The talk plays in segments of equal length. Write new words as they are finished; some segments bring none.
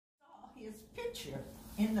his picture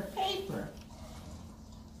in the paper.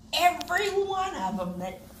 Every one of them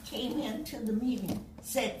that came into the meeting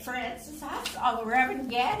said, Francis, I saw Reverend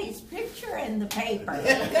Gaddy's picture in the paper.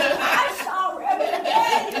 I saw Reverend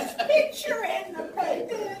Gaddy's picture in the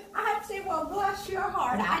paper. I'd say, well, bless your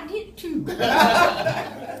heart, I did too.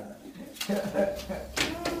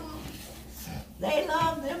 They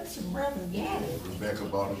love them some Reverend Gaddy. Rebecca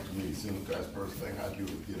brought it to me. Seems that's the first thing I do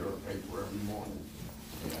is get her a paper every morning.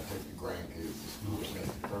 And I take the grandkids to school, and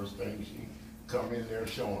that's the first thing she come in there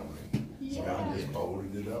showing me. Yeah. So I just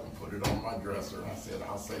folded it up and put it on my dresser. I said,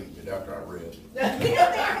 I'll save it after I read it. They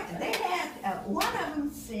had, one of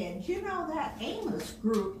them said, you know that Amos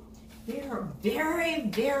group, they're very,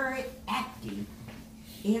 very active.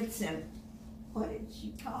 It's a, what did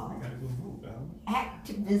she call it?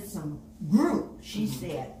 Activism group, she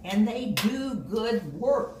said. And they do good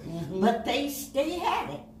work, but they stay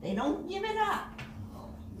at it. They don't give it up.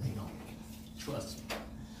 They don't. Trust me.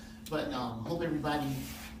 But hope everybody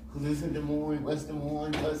who lives in Des Moines, West Des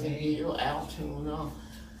Moines, Pleasant Hill, Altoona,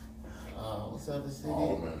 what's the other city?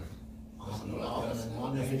 Alderman.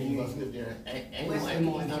 Wonder if any of us live there.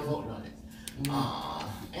 Anyone's not voting on it.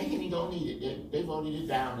 Ankeny don't need it. They voted it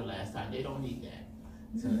down the last time. They don't need that.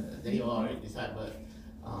 So they already decided. But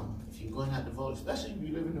if you're going to have to vote, especially if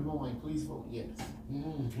you live in Des Moines, please vote yes.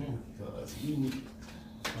 Because we need it.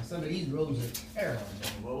 Some of these roads are terrible.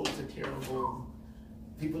 The roads are terrible.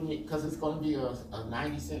 People need, because it's going to be a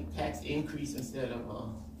 90-cent tax increase instead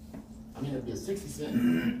of it'll be a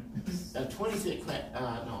 60-cent, a 20-cent,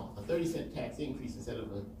 a 30-cent tax increase instead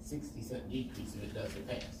of a 60-cent decrease if it doesn't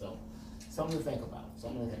pass. So, something to think about.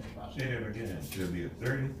 Something to think about. Say that again. It'll be a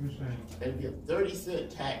 30%. It'll be a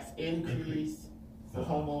 30-cent tax increase for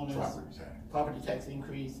homeowners. Property tax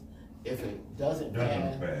increase if it doesn't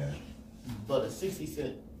pass. But a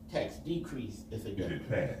 60-cent tax decrease if it doesn't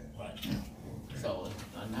pass. Right. So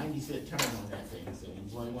a 90-cent turn on that thing. So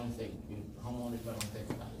you want to think, homeowners want to think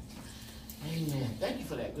about it. Amen. Thank you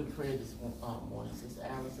for that good prayer this morning, Sister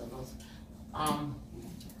Alice.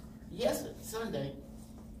 Yes, Sunday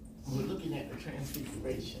we're looking at the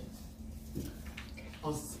Transfiguration. I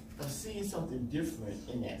was seeing something different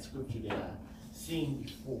in that scripture that I've seen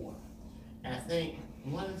before. And I think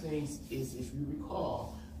one of the things is, if you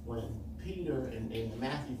recall, when Peter, in the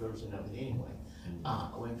Matthew version of it anyway,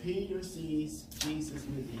 when Peter sees Jesus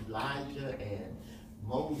with Elijah and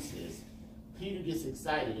Moses, Peter gets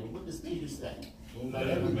excited. And what does Peter say?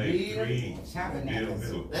 Let's make three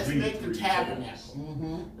tabernacles. Let's make the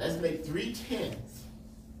tabernacle. Let's make 3 tents.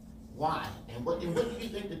 Why? And what do you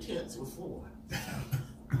think the tents were for?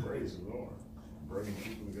 Praise the Lord. Bringing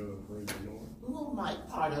people together, praise the Lord. Well, Mike,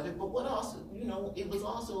 part of it, but what also, it was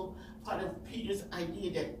also part of Peter's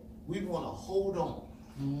idea that we want to hold on.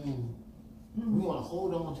 We want to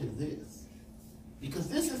hold on to this. Because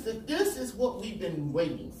this is what we've been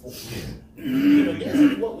waiting for. This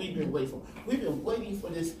is what we've been waiting for. We've been waiting for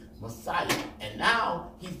this Messiah. And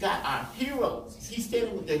now he's got our heroes. He's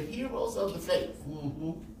standing with the heroes of the faith.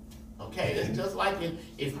 Okay, it's just like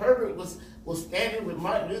if Herbert was standing with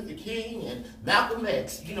Martin Luther King and Malcolm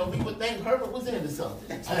X, we would think Herbert was into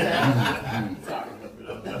something. Sorry.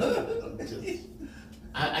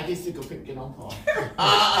 I get sick of picking on Paul.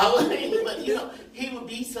 But he would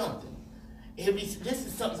be something. This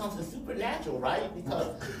is something supernatural, right?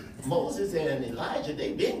 Because Moses and Elijah,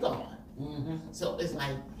 they've been gone. So it's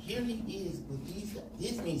like, here he is with these guys.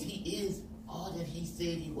 This means he is all that he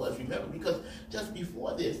said he was. Remember, because just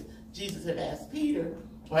before this, Jesus had asked Peter,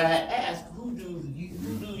 or had asked, who do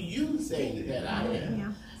you say that I am?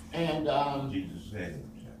 Yeah. And Jesus said,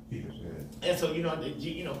 Peter said. And so,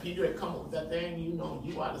 Peter had come up with that thing,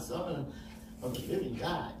 you are the Son of the living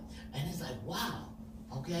God. And it's like, wow,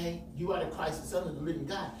 okay, you are the Christ, the Son of the living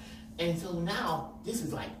God. And so now, this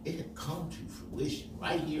is like, it had come to fruition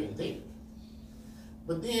right here and there.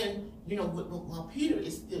 But then, while Peter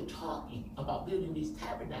is still talking about building these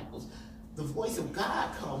tabernacles, the voice of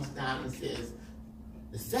God comes down and says,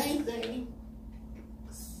 the same thing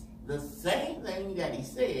that he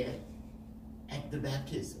said at the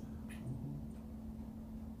baptism.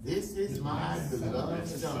 This is my beloved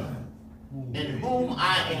Son, in whom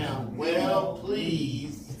I am well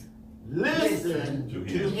pleased. Listen to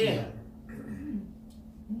him.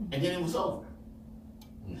 And then it was over.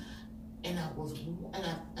 And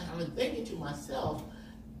I'm thinking to myself,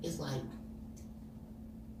 it's like,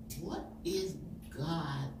 what is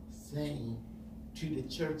God saying to the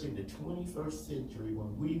church in the 21st century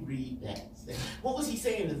when we read that? What was he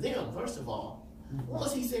saying to them, first of all? What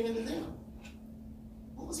was he saying to them?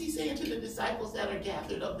 What was he saying to the disciples that are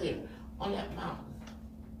gathered up there on that mountain?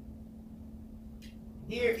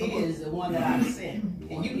 Here is the one that I sent,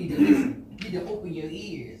 and you need to listen. You need to open your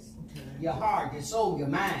ears, your heart, your soul, your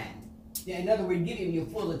mind. Yeah, in other words, give him your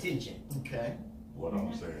full attention. Okay. What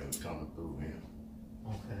I'm saying is coming through him.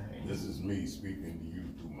 Okay. This is me speaking to you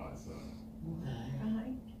through my son. Okay.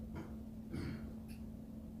 Right.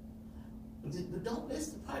 But don't miss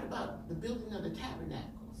the part about the building of the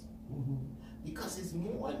tabernacles, because it's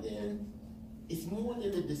more than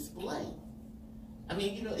a display. I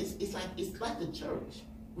mean, you know, it's like the church,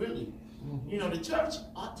 really. You know, the church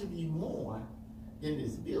ought to be more than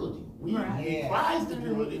this building. We prize the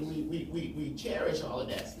building, we cherish all of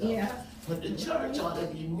that stuff. Yeah. But the church ought to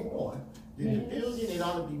be more than the building. It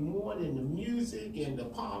ought to be more than the music and the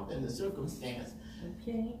pomp and the circumstance.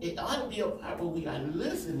 Okay. It ought to be a part where we are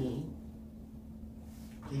listening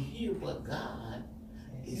to hear what God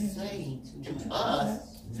is saying to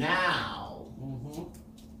us now.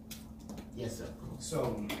 Yes, sir.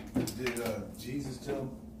 So, did Jesus tell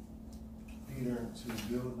Peter to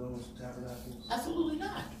build those tabernacles? Absolutely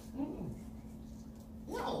not.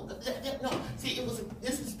 No, no. See,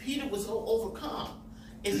 Peter was so overcome.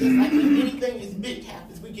 It's just like when anything is big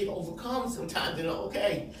happens, we get overcome sometimes. You know,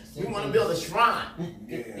 okay, we want to build a shrine.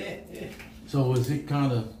 Yeah. So is it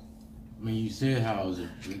kind of, I mean, you said how is it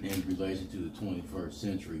in relation to the 21st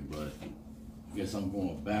century, but I guess I'm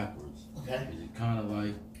going backwards. Okay. Is it kind of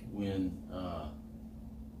like when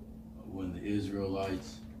the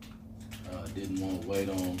Israelites didn't want to wait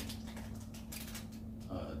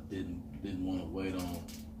on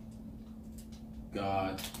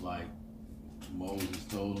God like Moses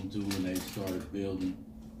told them to, when they started building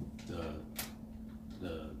the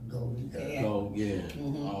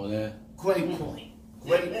all that? Great point.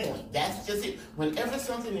 Great point. That's just it. Whenever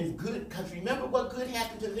something is good, because remember what good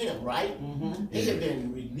happened to them, right? They had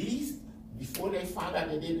been released before they found out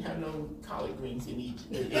they didn't have no collard greens in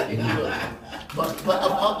Egypt. But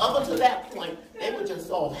up until that point, they were just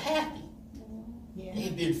all happy. They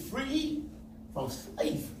had been free from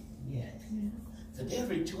slavery. Yes. So they're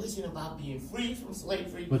rejoicing about being free from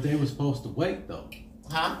slavery. But they were supposed to wait, though.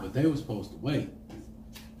 Huh? But they were supposed to wait.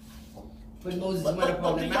 But Moses But went up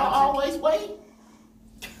on the do mountain. y'all always wait?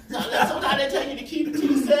 Sometimes they tell you to keep it to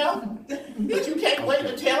yourself, but you can't wait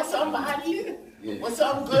to tell somebody when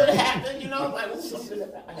something good happened. You know, like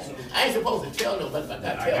I ain't supposed to tell nobody, but I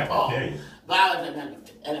gotta tell Paul.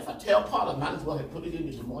 And if I tell Paul, I might as well have put it in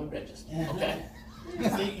the Des Moines Register. Okay.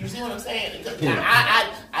 You see what I'm saying? Because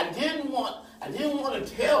I didn't want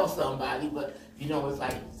to tell somebody, but you know, it's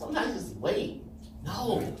like sometimes just wait.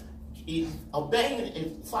 No, obeying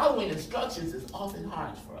and following instructions is often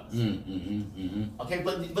hard for us. Okay,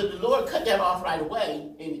 but the Lord cut that off right away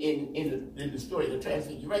in the story of the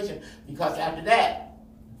Transfiguration, because after that,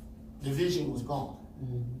 the vision was gone.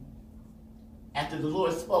 After the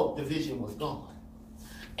Lord spoke, the vision was gone.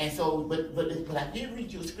 And so, but I did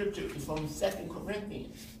read you a scripture from 2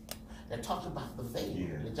 Corinthians that talked about the veil.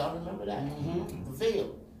 Did y'all remember that? The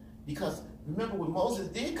veil. Because remember when Moses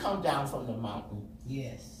did come down from the mountain,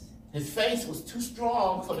 Yes. his face was too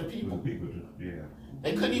strong for the people. Yeah.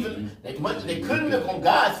 They couldn't even, they couldn't look on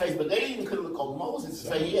God's face, but they even couldn't look on Moses'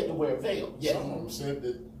 face. He had to wear a veil. Yes. Some of them said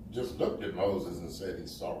that just looked at Moses and said he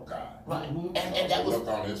saw God. Right. And that the was look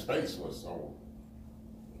on his face was so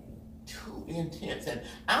too intense. And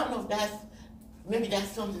I don't know if maybe that's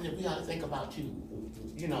something that we ought to think about too.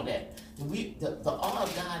 You know, that the awe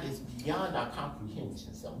of God is beyond our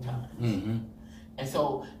comprehension sometimes. And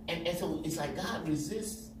so it's like God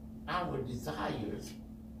resists our desires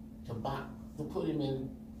to put him in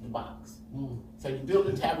the box. So you build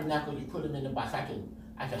a tabernacle, you put him in the box. I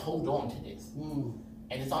can hold on to this.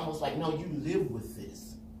 And it's almost like, no, you live with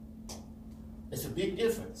this. It's a big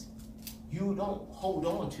difference. You don't hold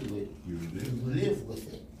on to it. You live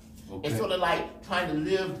with it. Okay. It's sort of like trying to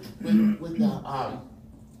live with the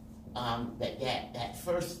that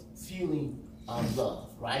first feeling of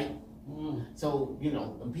love, right? So, you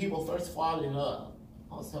know, when people first fall in love,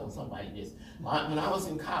 I was telling somebody this. When I was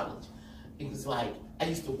in college, it was like I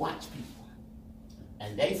used to watch people,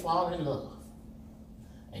 and they fall in love.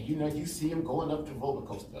 And you know, you see them going up the roller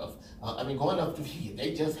coaster. Going up the hill.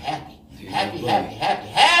 They just happy. Happy.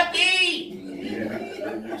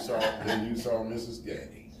 Then you saw Mrs.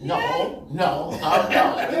 Gaddy. No.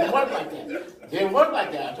 It didn't work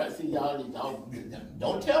like that. I try to see y'all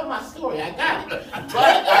don't tell my story. I got it.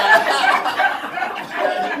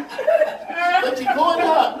 But you're going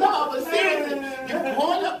up. No, but seriously, you're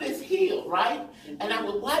going up this hill, right? And I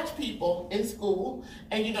would watch people in school,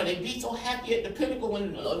 and you know, they'd be so happy at the pinnacle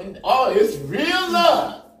when, it's real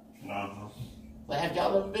love. But have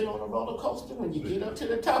y'all ever been on a roller coaster when you get up to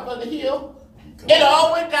the top of the hill? It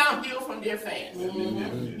all went downhill from there fast.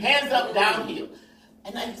 Hands up, downhill.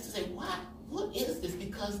 And I used to say, why? What is this?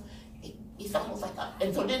 Because it's almost like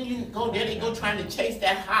and so then you go there, they go trying to chase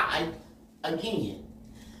that high again.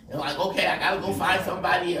 And like, okay, I gotta go find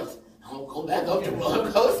somebody else. I'm gonna go back up the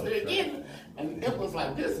roller coaster again. And it was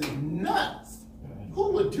like, this is nuts.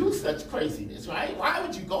 Who would do such craziness, right? Why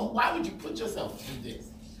would you put yourself through this?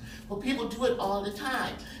 Well, people do it all the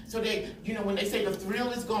time. So they, when they say the thrill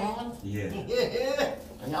is gone. Yeah.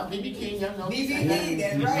 And y'all BB King, y'all know. BB King,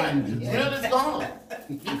 that's right. The thrill is gone.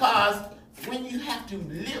 Because when you have to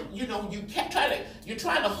live, you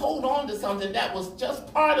try to hold on to something that was just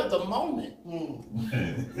part of the moment.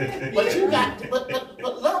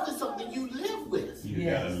 But love is something you live with. You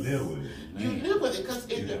gotta live with it. You live with it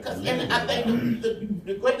and I think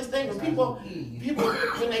the greatest thing when people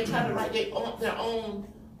when they try to write their own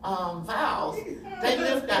vows,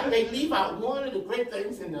 they leave out one of the great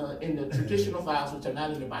things in the traditional vows, which are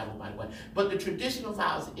not in the Bible, by the way. But the traditional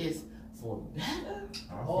vows is for better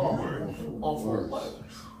or for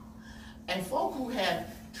worse. And folk who have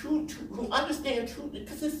who understand truth,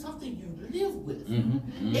 because it's something you live with.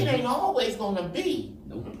 It ain't always gonna be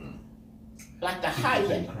like the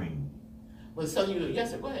highway. But so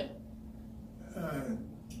yes sir, go ahead.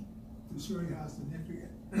 To show you how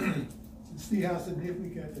significant, to see how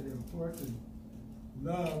significant and important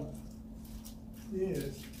love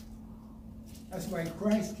is. That's why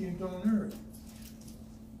Christ came on earth.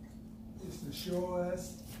 It's to show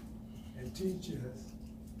us and teach us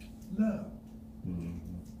love.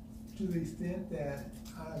 To the extent that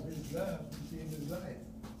out of his love he gave his life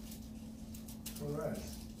for us,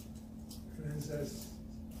 cleanse us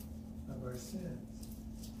of our sins.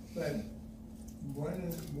 But one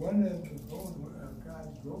of the goals of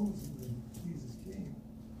God's goals when Jesus came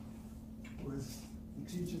was to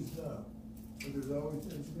teach us love. But there's a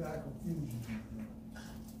lot of confusion.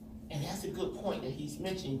 And that's a good point that he's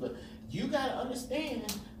mentioning, but you got to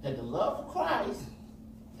understand that the love of Christ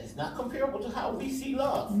is not comparable to how we see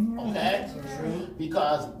love, okay?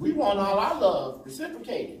 Because we want all our love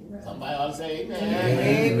reciprocated. Somebody ought to say amen.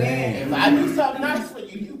 Amen. If I do something nice for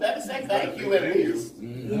you, you better say thank you at least.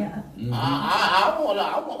 Yeah.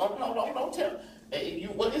 Don't tell you,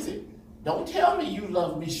 what is it? Don't tell me you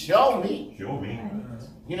love me, show me. Show me.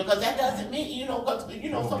 Because that doesn't mean,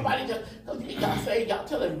 somebody just, y'all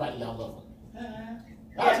tell everybody y'all love them.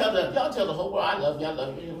 Y'all tell the whole world I love you, I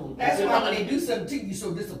love you. That's why when they do something to you, you're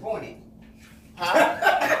so disappointed. Huh?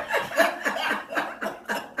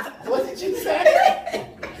 What did you say?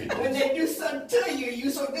 When they do something to you,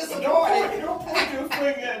 you're so disappointed. Don't point your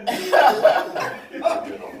finger at me.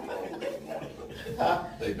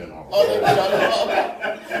 They've been all Oh,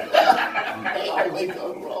 they always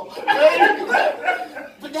go wrong.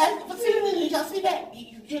 But see, y'all see that?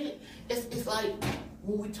 You get it? It's like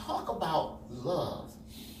when we talk about love,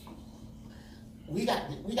 we got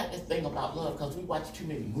this thing about love because we watch too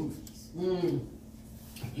many movies.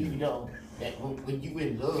 You know that when you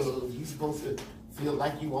in love, you supposed to feel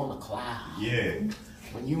like you on a cloud. Yeah.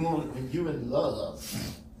 When you in love.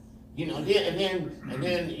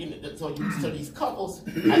 So these couples,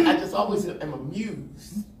 I just always am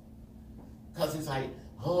amused because it's like,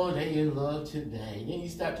 oh, they in love today. Then you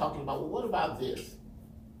start talking about, well, what about this?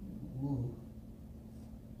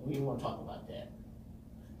 We don't want to talk about that.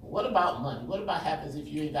 What about money? What about happens if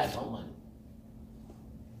you ain't got no money?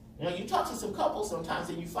 You talk to some couples sometimes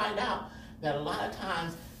and you find out that a lot of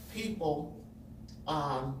times people,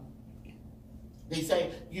 they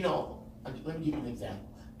say, let me give you an example.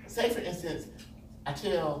 Say, for instance, I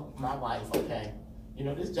tell my wife, okay,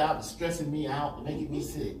 this job is stressing me out and making me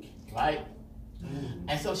sick, right?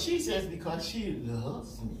 And so she says, because she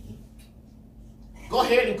loves me, go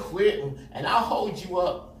ahead and quit and I'll hold you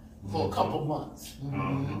up for a couple months.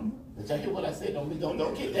 Did y'all hear what I said? Don't get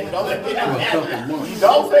that. Don't forget the caveat.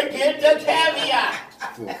 Don't forget the caveat.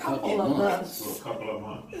 For a couple of months. For a couple of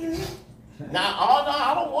months. Now,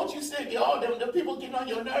 I don't want you sick. All them people getting on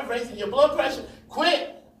your nerve, raising your blood pressure.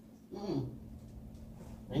 Quit.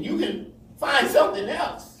 And you can find something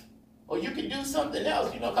else. Or you can do something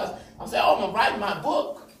else, because I'm saying, I'm going to write my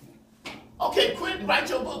book. Okay, quit and write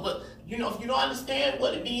your book. But, if you don't understand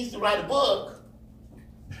what it means to write a book,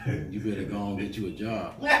 You better go and get you a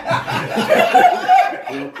job.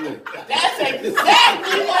 Real quick. That's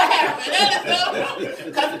exactly what happened.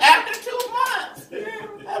 Because after 2 months,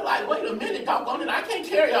 I'm like, wait a minute, doggone it, I can't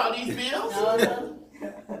carry all these bills.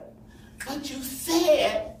 But you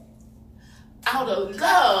said, out of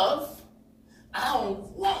love, I don't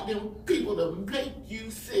want them people to make you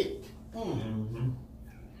sick.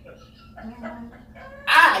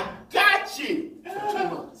 I got you for 2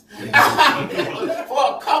 months.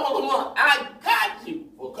 For a couple of months. I got you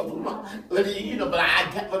for a couple of months. But, you know,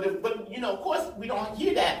 but you know, of course, we don't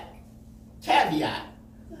hear that caveat.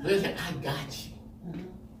 Listen, I got you.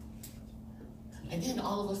 And then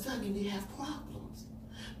all of a sudden we have problems.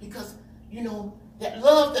 Because, you know, that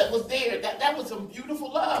love that was there, that was some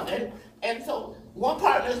beautiful love. And so one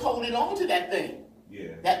partner is holding on to that thing.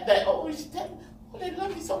 Yeah. They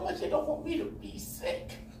love me so much they don't want me to be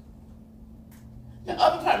sick. The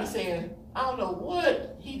other partner saying, I don't know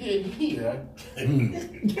what he didn't hear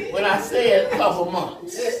when I said a couple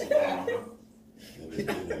months.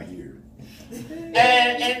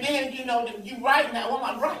 And then, you know, you write now, when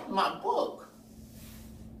I'm writing my book,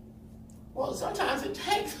 well, sometimes it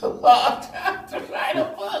takes a long time to write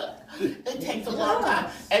a book. It takes a long time.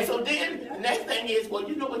 And so then the next thing is, well,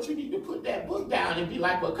 you know what, you need to put that book down and be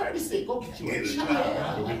like, well, Curtis said, go get you a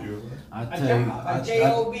child. I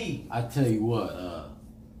tell you what,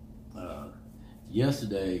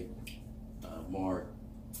 yesterday marked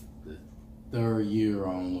the 3rd year,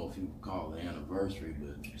 I don't know if you would call it anniversary,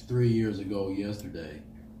 but it was 3 years ago yesterday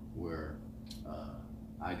where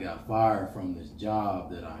I got fired from this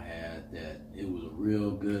job that I had. That it was a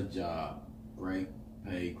real good job, great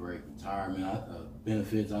pay, great retirement,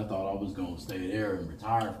 benefits. I thought I was going to stay there and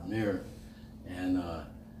retire from there, and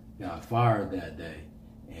got fired that day.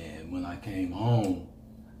 And when I came home,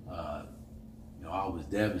 you know, I was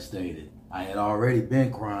devastated. I had already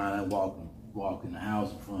been crying. I walked in the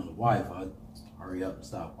house in front of the wife. I hurry up and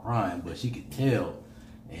stop crying, but she could tell,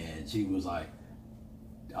 and she was like,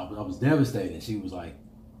 I was devastated. And she was like,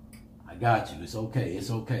 I got you. It's okay. It's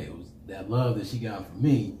okay. It was that love that she got from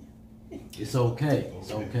me. It's okay.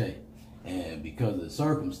 It's okay. And because of the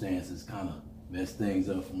circumstances, kind of messed things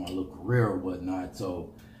up for my little career or whatnot.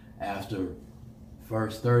 So after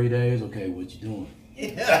first 30 days, okay, what you doing?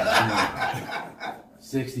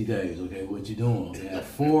 60 days, okay, what you doing? Okay, at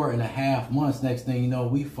 4.5 months, next thing you know,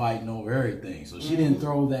 we fighting over everything. So she didn't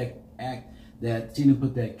throw she didn't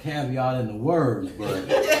put that caveat in the words, but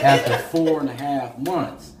after 4.5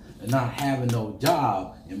 months and not having no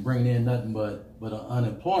job and bringing in nothing but an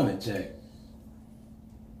unemployment check,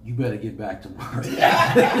 you better get back to work.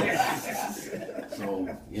 So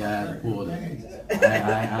yeah,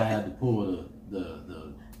 I had to pull the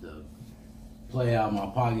play out of my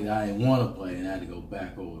pocket that I didn't want to play, and I had to go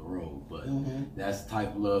back over the road. But that's the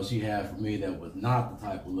type of love she had for me that was not the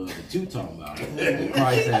type of love that you talking about that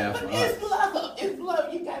Christ had for us. It's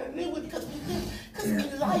love you gotta live with, because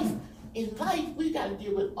in life we gotta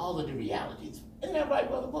deal with all of the realities. Isn't that right,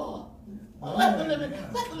 Brother Paul? We have to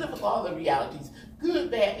live with all the realities, good,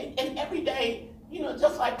 bad, and every day. You know,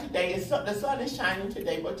 just like today, the sun is shining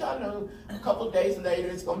today, but y'all know a couple of days later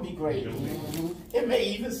it's going to be gray. It may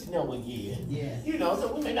even snow again. Yes. You know,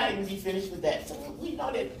 so we may not even be finished with that. So we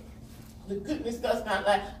know that the goodness does not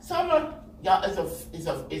last. Summer, y'all,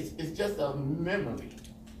 it's just a memory.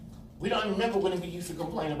 We don't remember when we used to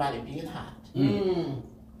complain about it being hot.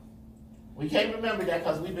 We can't remember that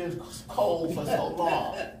because we've been cold for so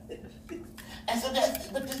long. And so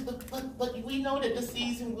but we know that the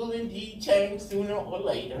season will indeed change sooner or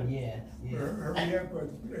later. Yes. Hurry up,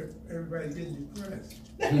 everybody's getting depressed.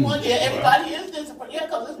 Well, yeah, everybody is disappointed. Yeah,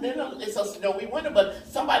 because it's a snowy winter. But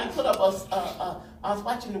somebody put up I was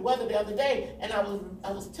watching the weather the other day, and I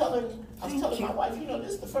was telling my wife, you know,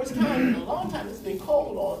 this is the first time in a long time it's been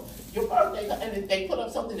cold on your birthday. And they put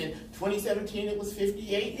up something in 2017 it was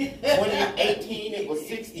 58, 2018 it was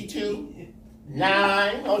 62.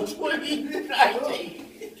 9 or 2019.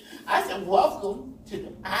 I said, welcome to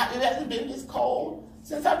it hasn't been this cold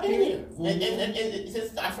since I've been here. And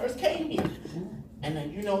since I first came here. And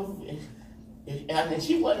then, you know, and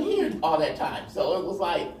she wasn't here all that time. So it was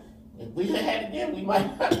like, if we had it then, we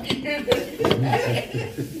might not be here.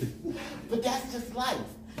 But that's just life.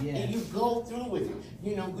 Yes. And you go through with it.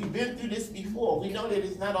 You know, we've been through this before. We know that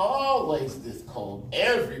it's not always this cold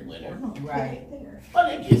every winter. Right.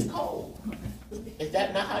 But it gets cold. Is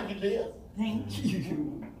that not how you live? Thank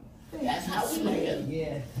you. That's how we live.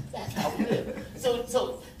 Yeah. That's how we live.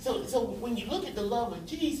 So when you look at the love of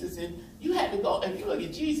Jesus, and you had to go, and you look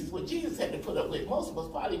at Jesus, what Jesus had to put up with, most of us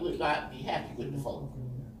probably would not be happy with the folk.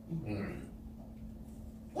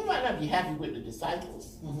 We might not be happy with the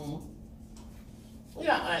disciples. We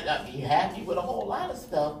might not be happy with a whole lot of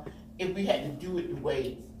stuff if we had to do it the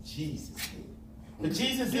way Jesus did. But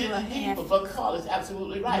Jesus is indeed, but Carl is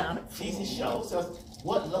absolutely right. Jesus shows us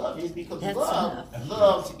what love is, because love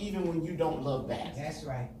loves even when you don't love back. That's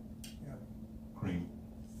right. Cream.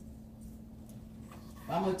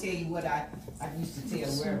 I'm going to tell you what I used to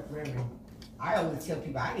tell Reverend. I always tell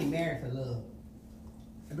people I didn't marry for love.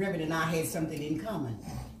 Reverend and I had something in common.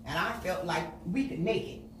 and I felt like we could make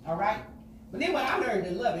it, all right? But then when I learned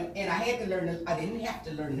to love him, and I had to learn, I didn't have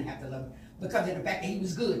to learn to have to love him, because of the fact that he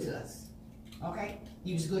was good to us, okay?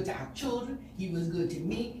 He was good to our children, he was good to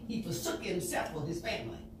me, he forsook himself for his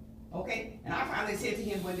family, okay? And I finally said to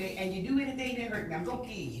him one day, and you do anything that hurt me, I'm gonna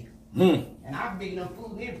kill you. And I've been enough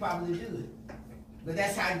fool here to probably do it. But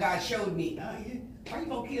that's how God showed me, why you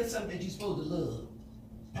gonna kill something that you're supposed to love?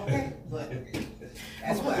 Okay? But I'm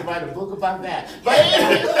that's supposed to why. write a book about that. But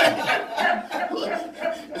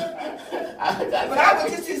I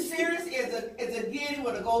was just as serious as a Gaddy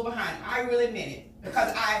with a goal behind it. I really meant it.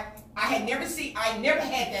 Because I never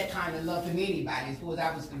had that kind of love from anybody as far as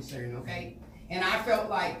I was concerned, okay? And I felt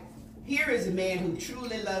like, here is a man who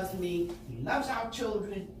truly loves me. He loves our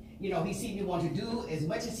children. You know, he seemed to want to do as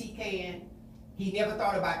much as he can. He never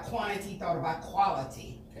thought about quantity, he thought about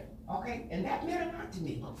quality. Okay. Okay? And that meant a lot to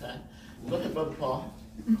me. Okay. Go ahead, Brother Paul.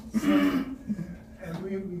 And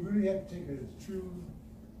we really have to take a true,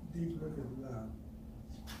 deep look at love.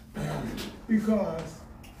 Because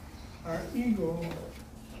our ego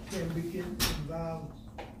can get involved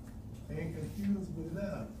and confused with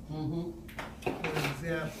love. Mm-hmm. For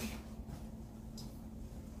example,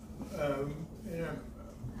 in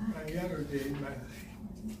my younger days, my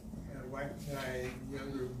wife and I,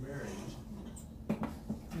 younger marriage,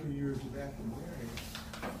 2 years after marriage.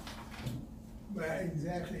 But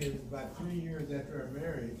exactly, it was about 3 years after our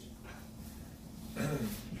marriage.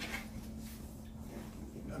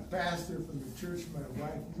 A pastor from the church my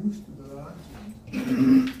wife used to belong to,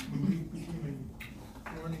 when we became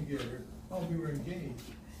born together, we were engaged,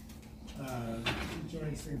 to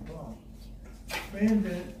join St. Paul. And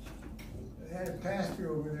then I had a pastor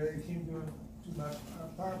over there that came to my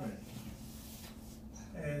apartment.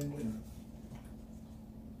 And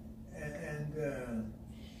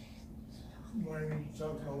wanted me to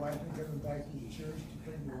talk to my wife and coming back to the church to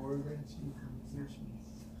play the organ. She was a musician.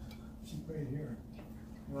 She played here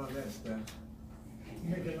and all that stuff. To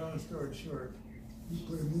make a long story short, he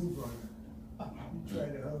put a move on her. He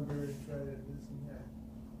tried to hug her and tried to this and that.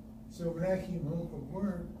 So when I came home from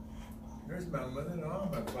work, there's my mother-in-law,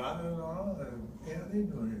 my father-in-law, and how they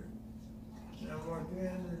doing here? And I walked in,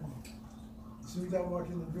 and as soon as I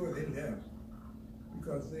walked in the door, they left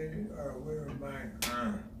because they are aware of my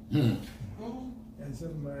And so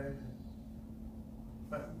my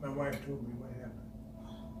wife told me what happened. I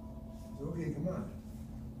said, okay, come on.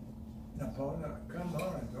 Now, Paul, now, come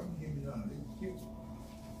on, don't give me all this.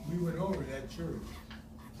 We went over to that church.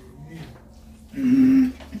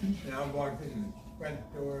 And I walked in the front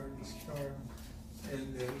door in the storm, and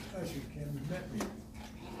the usher came and met me.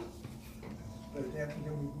 But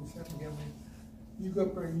after we do something, you go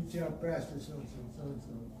up there and you tell Pastor so-and-so,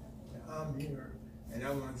 that I'm here, and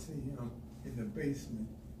I want to see him in the basement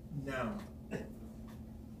now.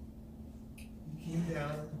 He came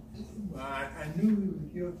down. Well, I knew he was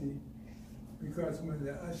guilty because when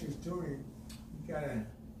the ushers told him, he got a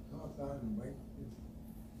cough out and wiped his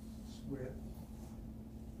sweat.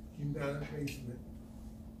 Came down the basement.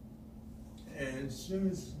 And as soon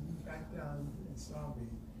as he got down and saw me,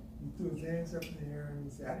 he threw his hands up in the air and he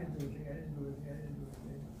said, I didn't do anything, I didn't do anything, I didn't do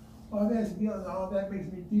anything. All that makes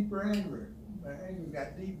me deeper angry. My anger got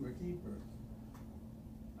deeper and deeper.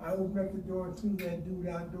 I opened up the door and threw that dude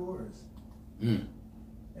outdoors. And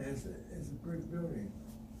it's a brick building.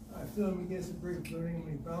 I threw him against the brick building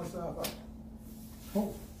and he bounced off. I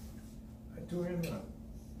tore him up.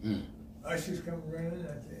 Ushers come running,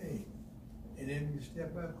 I said, hey. And then you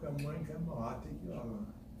step up, come one, come on, I'll take you all on.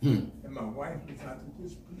 And my wife was out to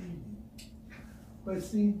just plead me. But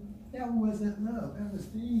see, that wasn't love, that was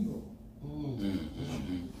the ego.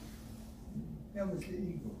 That was the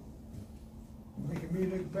ego. Making me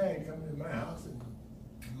look bad coming to my house,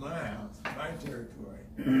 my territory.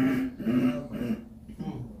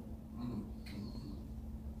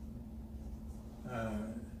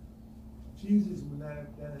 Jesus would not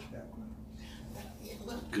have done it that way.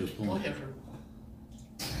 Good point. Go ahead.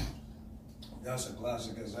 That's a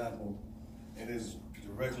classic example. It is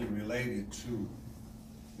directly related to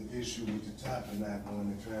the issue with the tabernacle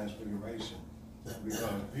and the transfiguration.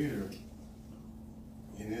 Because Peter,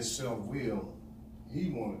 in his self-will, he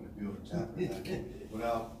wanted to build a tabernacle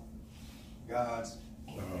without God's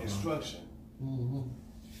instruction.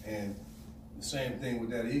 And the same thing with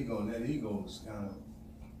that ego, and that ego is kind of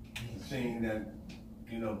the thing that,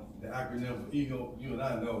 you know, the acronym for ego, you and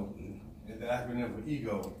I know, that the acronym for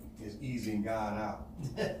ego is easing God out.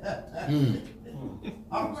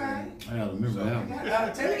 All right. I gotta remember that one. I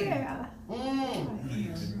gotta tell you. Yeah.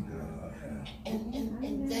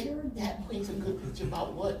 And that paints a good picture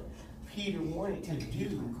about what Peter wanted to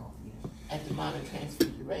do. at the Mount of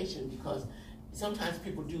Transfiguration, because sometimes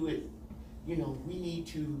people do it, you know, we need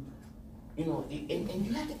to, you know, and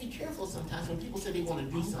you have to be careful sometimes when people say they want to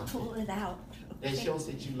do Pull something it out. that shows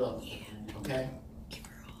that you love them, okay? Give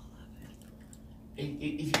her all of it.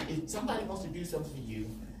 If somebody wants to do something for you,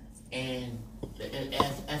 and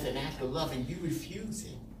as an act of love, and you refuse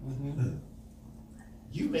it,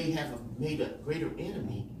 you may have made a greater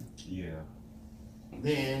enemy Yeah.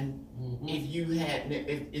 than if you had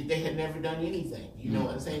if they had never done anything. You know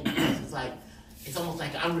what I'm saying? Because it's almost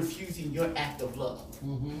like I'm refusing your act of love.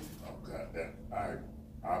 Oh God,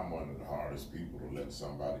 I'm one of the hardest people to let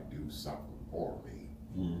somebody do something for me.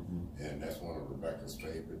 And that's one of Rebecca's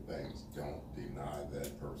favorite things. Don't deny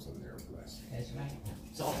that person their blessing. That's right.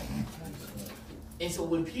 So, and so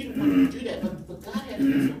when Peter wanted to do that, but God had a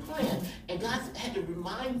different plan, and God had to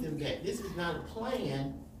remind them that this is not a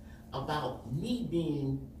plan about me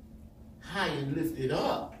being high and lifted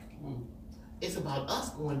up. It's about us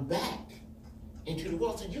going back into the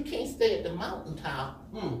world. So you can't stay at the mountaintop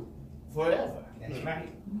forever. That's right.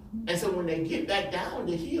 And so when they get back down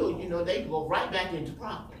the hill, you know, they go right back into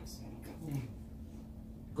problems.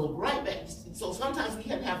 Go right back. So sometimes we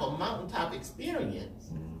can have a mountaintop experience.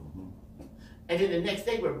 And then the next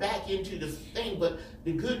day we're back into the thing. But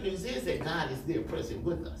the good news is that God is there present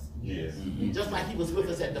with us. Yes. Just like he was with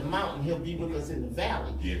us at the mountain, he'll be with us in the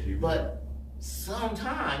valley. Yes, he will. But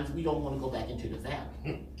sometimes we don't want to go back into the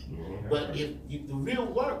valley. But if the real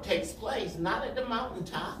work takes place, not at the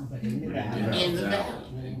mountaintop, But in the in the valley.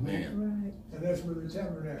 Amen. And that's where the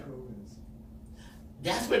tabernacle is.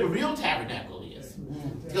 That's where the real tabernacle is. That's where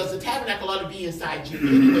the Because the tabernacle ought to be inside you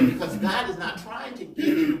anyway, because God is not trying to get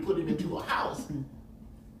you to put it into a house.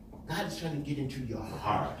 God is trying to get into your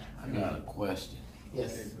heart. I got a question.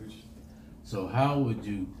 Yes. So how would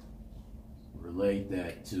you relate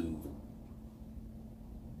that to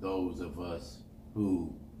those of us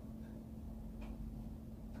who,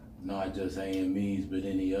 not just AMEs, but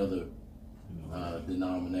any other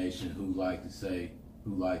denomination who like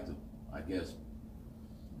to, I guess,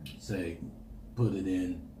 say, put it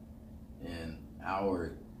in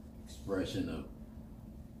our expression of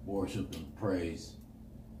worship and praise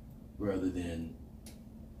rather than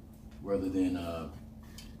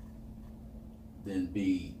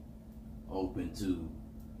be open to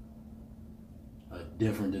a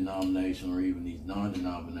different denomination or even these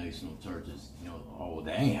non-denominational churches. You know, oh,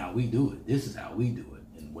 that ain't how we do it. This is how we do it,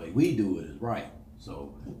 and the way we do it is right.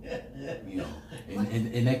 So, you know, and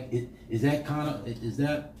is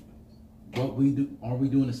that what we do? Are we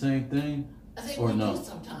doing the same thing? I think or we no? do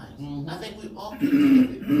sometimes. I think we all guilty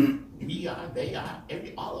of it. We are, they are,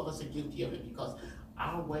 all of us are guilty of it because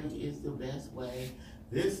our way is the best way.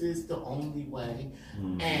 This is the only way.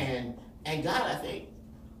 And God, I think,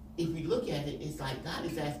 if we look at it, it's like God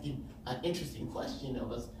is asking an interesting question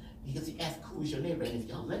of us because he asked, who is your neighbor? And if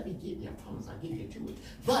y'all let me get there, I promise I'll get here to it.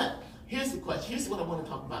 But here's the question. Here's what I want to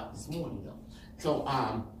talk about this morning, though. So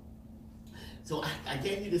I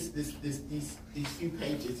gave you these few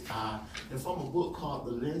pages. They're from a book called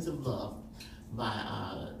The Lens of Love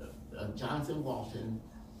by Jonathan Walton,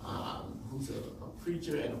 who's a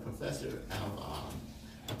preacher and a professor of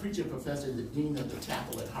a professor and the dean of the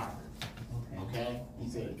chapel at Harvard. Okay,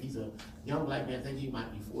 he's a young black man. I think he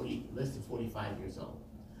might be less than 45 years old,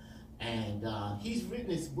 and he's written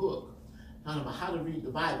this book kind of about how to read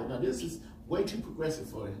the Bible. Now this is way too progressive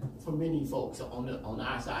for many folks on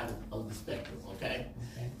our side of the spectrum. Okay,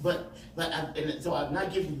 but so I'm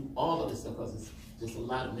not giving you all of this stuff because it's just a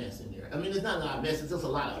lot of mess in there. I mean, it's not a lot of mess. It's just a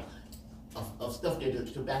lot of stuff there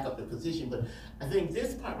to back up the position. But I think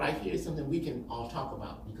this part right here is something we can all talk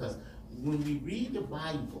about because when we read the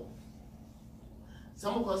Bible,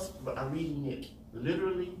 some of us are reading it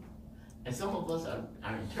literally, and some of us are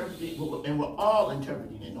interpreting it, and we're all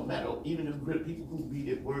interpreting it, no matter, even the people who read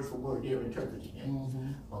it word for word, they're interpreting it,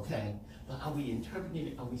 okay? But are we interpreting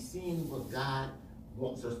it? Are we seeing what God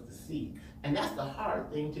wants us to see? And that's the hard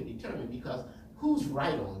thing to determine because who's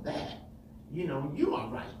right on that? You know, you are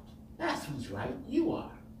right. That's who's right. You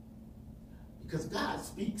are. Because God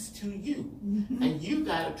speaks to you. And you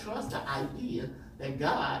got to trust the idea that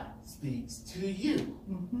God speaks to you.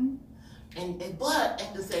 But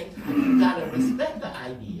at the same time, you got to respect the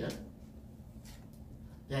idea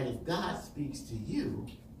that if God speaks to you,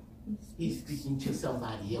 he's speaking to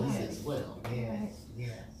somebody else as well. Yes,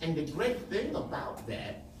 yes. And the great thing about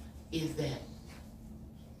that is that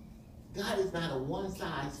God is not a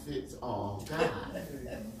one-size-fits-all God.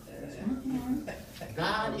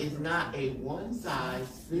 God is not a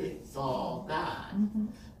one-size-fits-all God.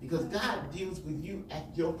 Because God deals with you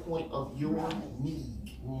at your point of your need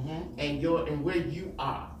and where you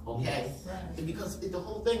are. okay? Right. Because the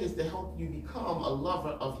whole thing is to help you become a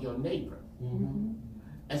lover of your neighbor. Mm-hmm.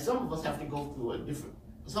 And some of us have to go through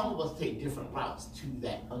some of us take different routes to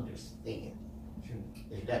that understand.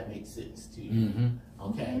 If that makes sense to you. Mm-hmm.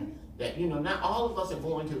 Okay? That, not all of us are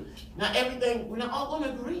going to, not everything, we're not all going to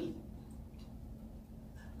agree.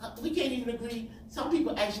 We can't even agree. Some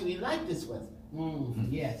people actually like this weather.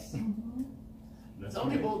 Yes. Some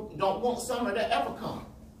people don't want summer to ever come.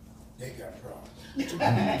 They got problems.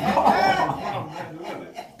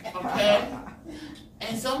 Okay?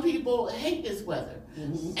 And some people hate this weather.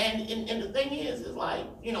 And the thing is like,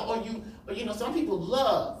 or some people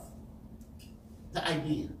love the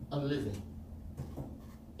idea of living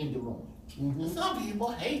in the room. And some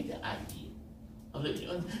people hate the idea of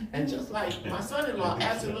living. And just like my son-in-law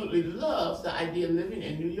absolutely loves the idea of living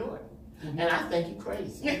in New York. And I think you're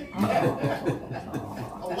crazy.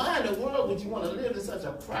 Why in the world would you want to live in such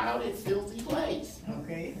a crowded, filthy place?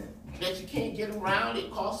 Okay. That you can't get around,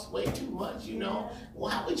 it costs way too much,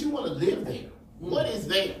 Why would you want to live there? What is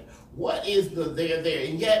there? What is the there?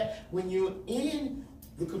 And yet, when you're in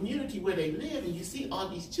the community where they live and you see all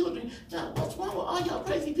these children, now what's wrong with all y'all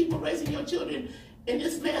crazy people raising your children in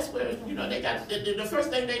this mess where, they got, the first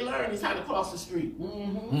thing they learn is how to cross the street.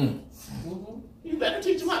 You better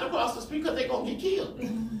teach them how to cross the street because they're going to get killed.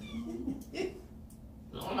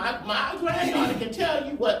 My granddaughter can tell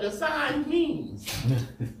you what the sign means.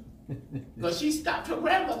 Because she stopped her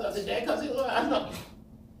grandmother the other day because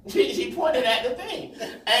she pointed at the thing.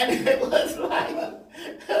 And it was like,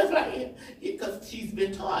 because she's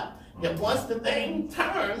been taught that once the thing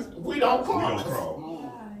turns, we don't cross.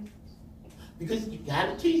 Because you got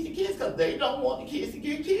to teach the kids because they don't want the kids to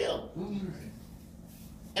get killed.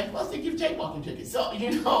 And plus they give jaywalking tickets. So,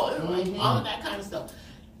 all of that kind of stuff.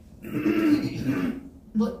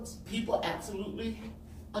 But people absolutely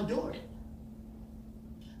adore it.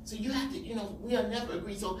 So you have to, we'll never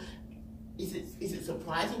agree. So is it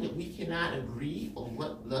surprising that we cannot agree on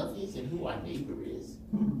what love is and who our neighbor is?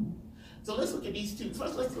 So let's look at these two.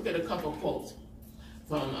 First, let's look at a couple of quotes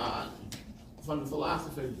from the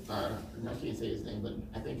philosopher, I can't say his name, but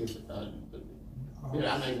I think it's, I'm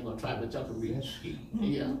not even going to try, but y'all can read.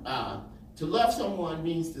 Yeah. To love someone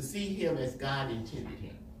means to see him as God intended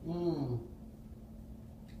him.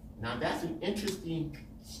 Now that's an interesting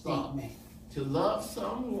statement. To love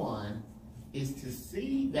someone is to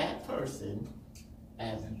see that person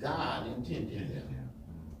as God intended them.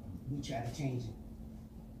 We try to change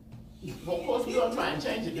it. Well, of course, we're going to try and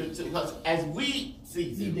change it because as we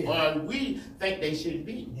see them, or we think they should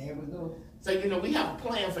be. There we go. So, we have a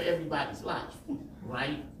plan for everybody's life,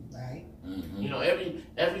 right? Right.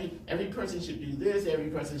 Every person should do this, every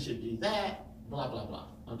person should do that, blah, blah, blah.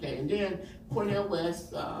 Okay, and then Cornel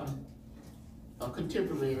West, a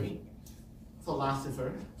contemporary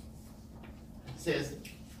philosopher, says,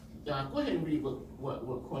 go ahead and read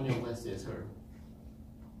what Cornel West says her.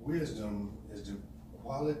 Wisdom is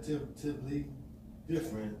qualitatively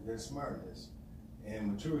different than smartness,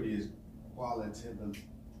 and maturity is qualitatively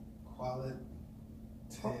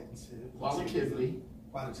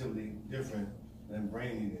different than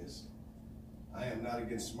braininess. I am not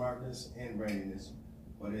against smartness and braininess,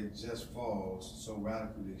 but it just falls so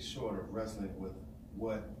radically short of wrestling with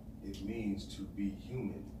what it means to be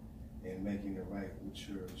human and making the right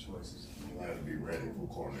mature choices. You gotta be ready for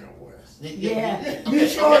Cornel West. Yeah, you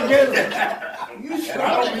sure do. You And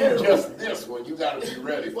I don't sure mean do. just this one, you gotta be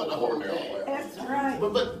ready for For the whole Cornel thing. West. That's right.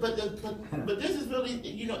 But this is really,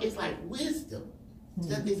 it's like wisdom.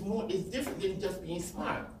 That is more, it's different than just being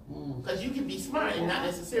smart. Because you can be smart and not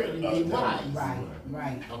necessarily be wise.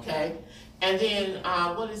 Right. Okay? And then,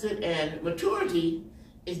 what is it? And maturity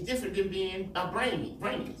is different than being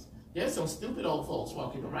brainies. There's some stupid old folks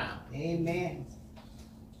walking around. Amen.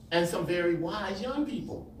 And some very wise young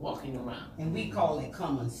people walking around. And we call it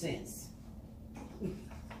common sense.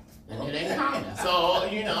 And it ain't common. So,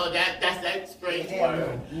 that's that strange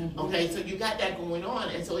word. Okay, so you got that going on.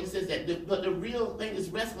 And so he says that, but the real thing is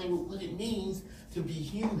wrestling with what it means to be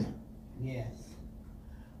human. Yes.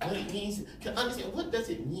 What it means to understand, what does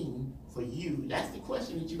it mean for you? That's the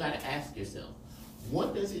question that you got to ask yourself.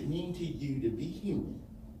 What does it mean to you to be human?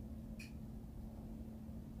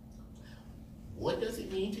 What does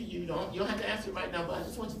it mean to you? You don't have to answer it right now, but I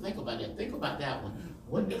just want you to think about that. Think about that one.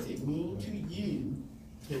 What does it mean to you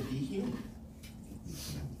to be human?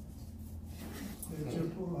 That you're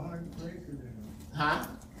full of heartbreaker than them. Huh?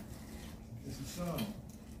 It's a song.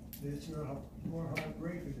 That you're more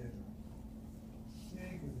heartbreaker than them.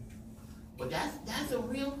 But that's a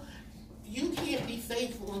real, you can't be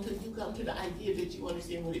faithful until you come to the idea that you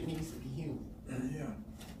understand what it means to be human. Yeah.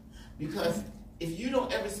 Because if you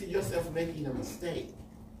don't ever see yourself making a mistake,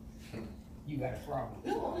 You got a problem.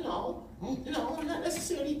 no, not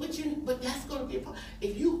necessarily, but that's gonna be a problem.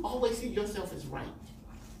 If you always see yourself as right,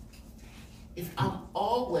 if I'm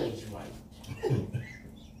always right, I'm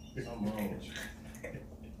wrong.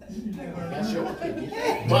 that's your opinion.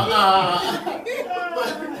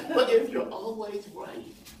 But if you're always right,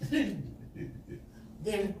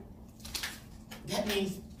 then that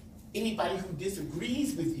means anybody who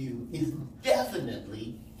disagrees with you is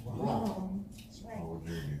definitely wrong.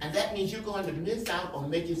 And that means you're going to miss out on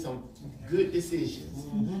making some good decisions.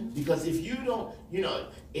 Because if you don't, you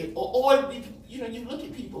look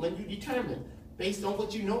at people and you determine based on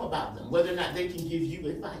what you know about them, whether or not they can give you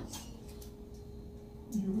advice.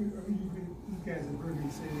 You guys have heard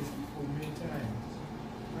me say this before many times.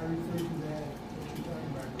 I refer to that, what you're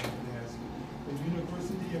talking about, as the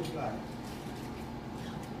University of Life.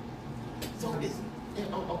 So it's, go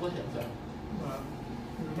ahead, sir.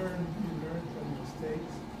 You learn from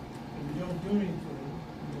mistakes. If you don't do anything,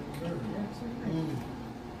 you don't learn.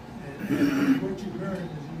 And what you learn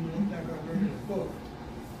is you're not going to learn in a book.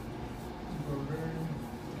 You're going to learn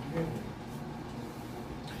together.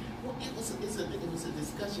 Well, it was a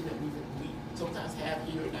discussion that we sometimes have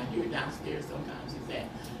here, and I hear it downstairs sometimes, is that,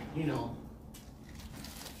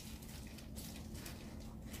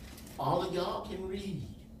 all of y'all can read.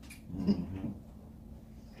 And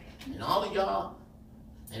all of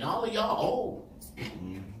y'all old.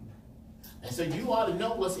 And so you ought to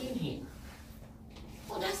know what's in here.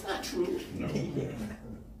 Well, that's not true. No.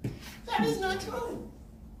 That is not true.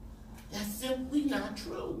 That's simply not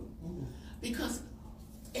true. Because,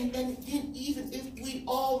 and then even if we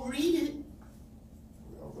all read it,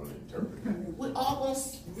 We're all gonna interpret it. we're all going to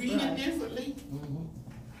read it differently.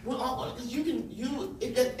 We're all going to,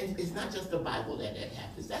 because it's not just the Bible that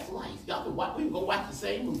happens. That's life. Y'all can watch, we can go watch the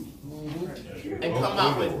same movie and come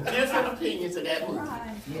out with different opinions of that movie.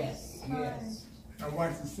 Right. Yes. I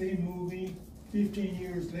watched the same movie 15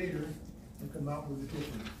 years later and come out with a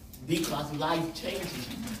different. Because life changes.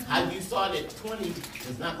 How you saw it at 20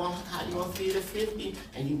 is not going how you gonna see it at 50,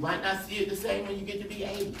 and you might not see it the same when you get to be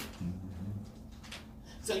 80.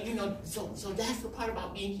 So so that's the part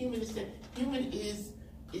about being human, is that human is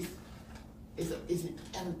an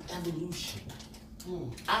evolution.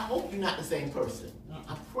 I hope you're not the same person.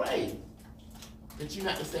 I pray that you're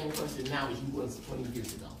not the same person now as you was 20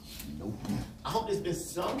 years ago. Nope. I hope there's been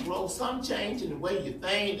some growth, some change in the way you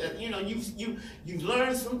think. You've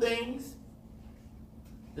learned some things.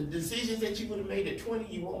 The decisions that you would have made at 20,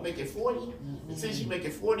 you won't make at 40. The decisions you make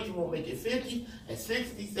at 40, you won't make at 50, at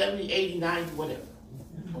 60, 70, 80, 90, whatever.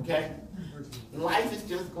 Okay? Life is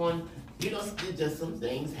just going, it's just some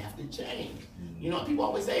things have to change. People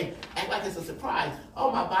always say, act like it's a surprise.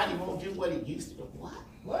 Oh, my body won't do what it used to.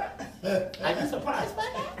 What? Are you surprised by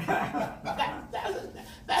that?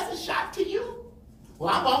 That's a shock to you?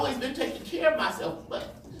 Well, I've always been taking care of myself,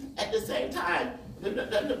 but at the same time,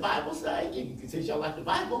 doesn't the Bible say, since y'all like the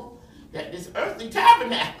Bible, that this earthly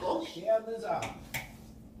tabernacle, that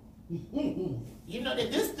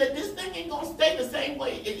this thing ain't gonna stay the same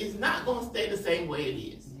way. It is not gonna stay the same way it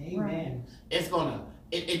is. Amen. It's gonna,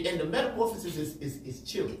 and the metamorphosis is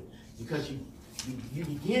chilling, because you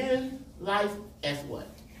begin life as what?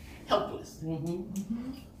 Helpless.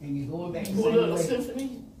 And you're going back to Poor little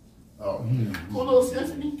symphony. Oh. Poor little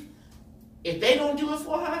symphony. If they don't do it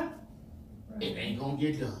for her, it ain't gonna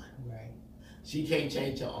get done. Right. She can't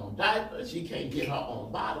change her own diaper. She can't get her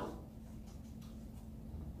own bottle.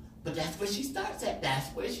 But that's where she starts at.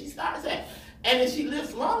 And if she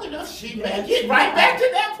lives long enough, she may get right back to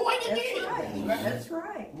that point again. That's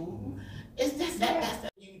right. It's just that.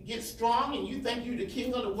 You get strong and you think you're the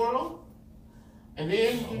king of the world. And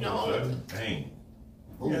then, Dang.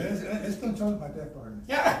 Yeah, let's don't talk about that part.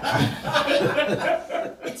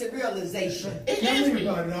 It's a realization. It Tell is me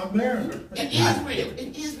real. about it, I'm married. It is real.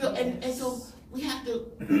 And so we have to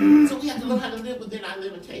learn how to live within our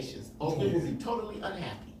limitations, or we will be totally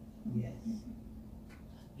unhappy. Yes.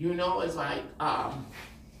 It's like,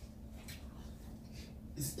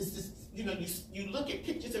 it's just, you look at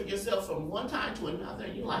pictures of yourself from one time to another,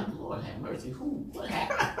 and you're like, Lord have mercy, what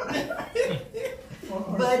happened?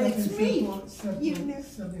 Or But something it's me.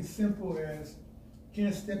 Something simple as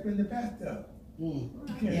can't step in the bathtub. You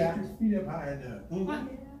can't Yeah. lift your feet up high enough.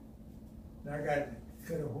 Right. Now I got to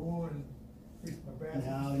cut a hole and fix my bathroom.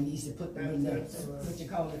 No, it needs to put them in the, what you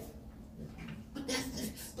call it?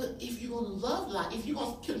 But if you're gonna love life, if you're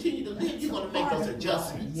gonna continue to live, you're gonna make those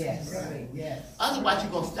adjustments. Yes, Right. yes. Otherwise,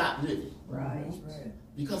 you're gonna stop living. Right. That's right.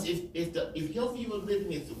 Because if your view of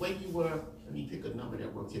living is the way you were, let me pick a number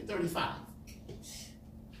that works here, 35.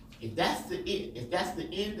 if that's the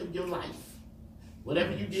end of your life,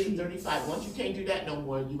 whatever you did in 35, once you can't do that no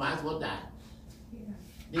more, you might as well die.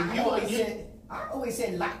 Then I always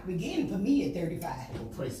said life began for me at 35. Oh,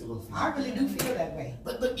 praise the Lord. I really do feel that way.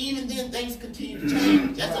 But even then, things continue to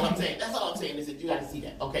change. That's all I'm saying. That's all I'm saying is that you got to see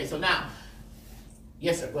that. Okay, so now,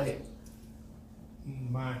 yes, sir. Go ahead.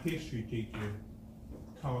 My history teacher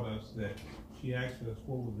taught us that she asked us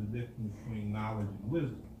what was the difference between knowledge and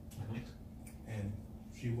wisdom. And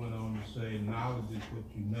she went on to say knowledge is what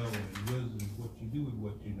you know and wisdom is what you do with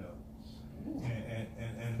what you know.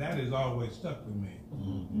 And that has always stuck with me.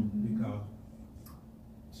 Because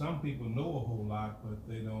some people know a whole lot, but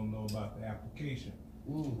they don't know about the application.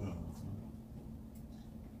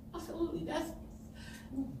 Absolutely, that's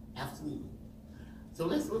absolutely. So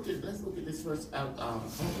let's look at this first. Look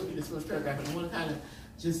at this first paragraph, and I want to kind of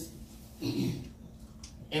just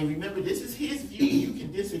and remember, this is his view. You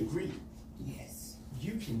can disagree. Yes.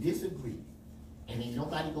 You can disagree, and ain't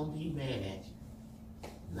nobody gonna be mad at you.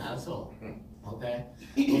 Not at all. Okay.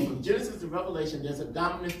 So from Genesis to Revelation, there's a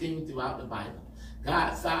dominant theme throughout the Bible.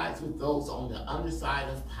 God sides with those on the underside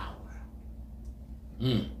of power.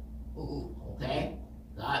 Okay?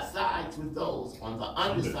 God sides with those on the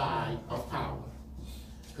underside of power.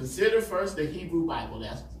 Consider first the Hebrew Bible.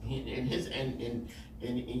 That's in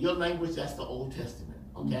your language, that's the Old Testament.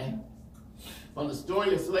 Okay? From the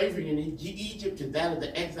story of slavery in Egypt to that of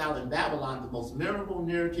the exile in Babylon, the most memorable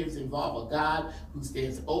narratives involve a God who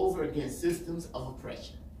stands over against systems of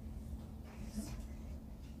oppression.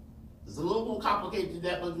 It's a little more complicated than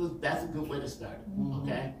that, but that's a good way to start it,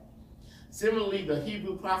 okay? Similarly, the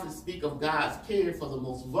Hebrew prophets speak of God's care for the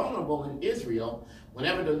most vulnerable in Israel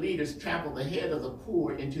whenever the leaders trample the head of the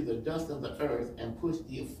poor into the dust of the earth and push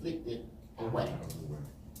the afflicted away.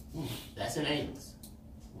 That's in Amos.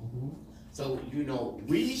 So, you know,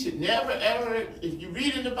 we should never ever, if you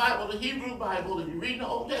read in the Bible, the Hebrew Bible, if you read in the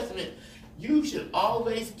Old Testament, you should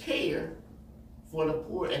always care for the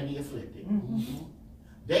poor and the afflicted.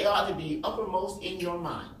 They ought to be uppermost in your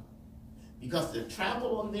mind, because to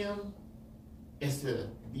trample on them is to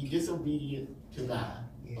be disobedient to God,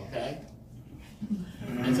 okay?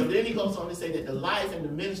 And so then he goes on to say that the life and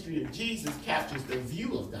the ministry of Jesus captures the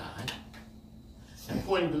view of God. And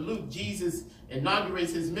according to Luke, Jesus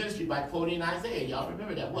inaugurates his ministry by quoting Isaiah. Y'all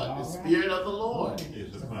remember that? What? The Spirit of the Lord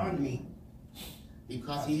Is upon me.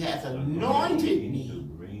 because he has anointed me To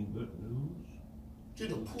bring good news. to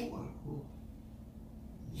the poor.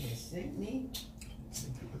 Yes, sent me.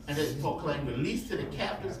 And has proclaimed release to the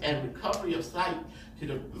captives and recovery of sight to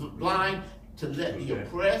the blind, to let the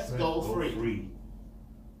oppressed go free.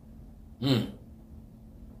 Now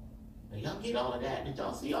y'all get all of that? Did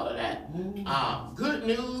y'all see all of that? Good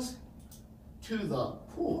news to the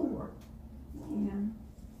poor. Yeah.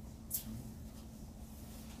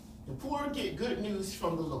 The poor get good news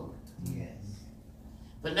from the Lord. Yes.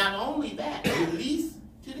 But not only that, release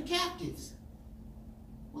to the captives.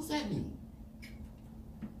 What's that mean?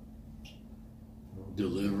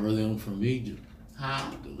 Deliver them from Egypt.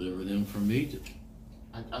 Huh? Deliver them from Egypt.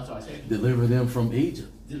 I'm sorry, say it. Deliver them from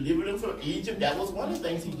Egypt. Deliver them from Egypt. That was one of the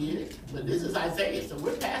things he did. But this is Isaiah, so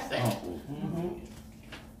we're past that.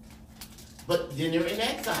 But then they're in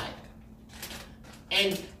exile.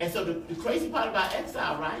 And so the crazy part about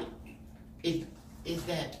exile, right, is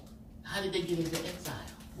that how did they get into exile?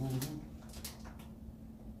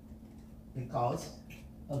 Because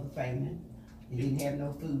of the famine. They didn't have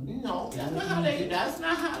no food. No, that's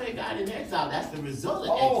not how they got in exile. That's the result of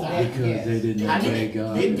Oh, exile. Because they didn't obey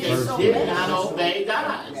God. They first. did not obey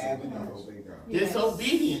God. Yes.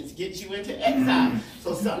 Disobedience gets you into exile.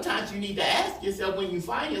 So sometimes you need to ask yourself, when you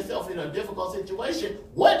find yourself in a difficult situation,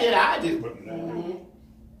 what did I do?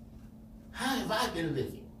 How have I been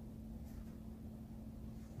living?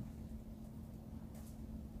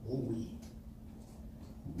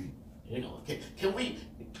 You know, can we,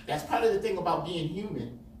 that's part of the thing about being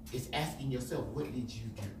human, is asking yourself, what did you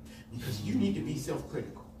do? Because you need to be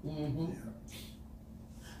self-critical.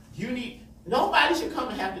 You need, nobody should come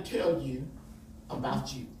and have to tell you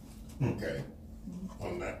about you. Okay,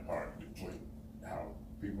 on that part, between how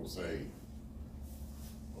people say,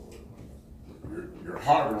 you're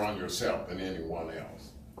harder on yourself than anyone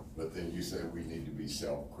else, but then you say we need to be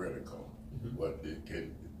self-critical.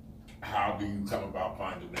 How do you come about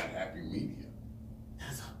finding that happy medium?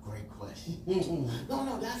 That's a great question.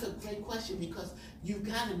 No, that's a great question, because you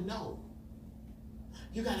gotta know.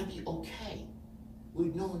 You gotta be okay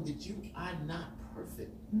with knowing that you are not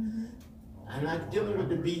perfect. I'm not dealing with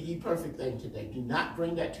the be ye perfect thing today. Do not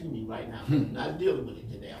bring that to me right now. I'm not dealing with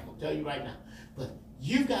it today. I'm gonna tell you right now. But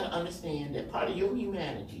you've got to understand that part of your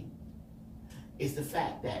humanity is the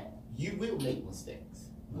fact that you will make mistakes.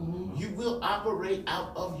 You will operate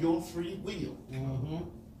out of your free will.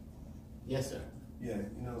 Yes, sir. Yeah,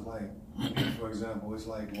 you know, like, for example, it's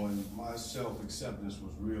like when my self-acceptance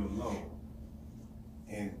was real low,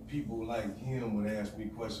 and people like him would ask me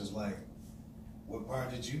questions like, what part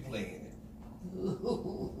did you play in it?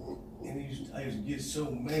 And I used to get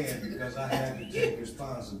so mad because I had to take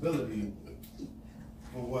responsibility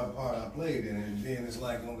for what part I played in it. And then it's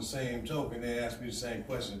like on the same token, they ask me the same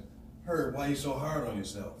question, Herb, why you so hard on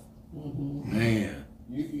yourself? Man.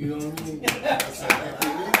 You know what I mean? That's a happy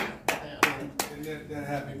meeting. And that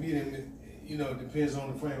happy meeting, you know, depends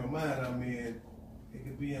on the frame of mind I'm in. It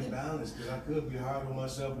could be imbalanced because I could be hard on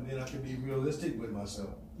myself, and then I could be realistic with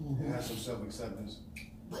myself and have some self-acceptance.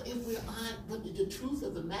 But if we're on, but the truth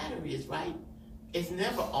of the matter is, right, it's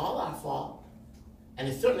never all our fault. And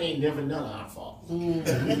it certainly ain't never none of our fault.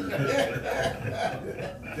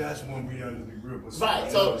 That's when we under the grip of Right,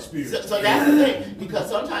 the so spirit. that's the thing. Because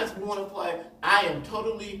sometimes we want to play, I am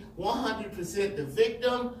totally 100% the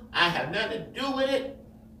victim. I have nothing to do with it.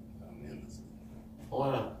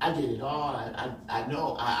 Or I did it all. I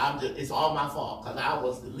know it's all my fault because I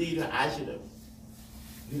was the leader. I should have,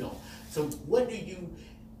 you know. So what do you?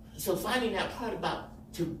 So finding that part about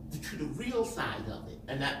to the real side of it,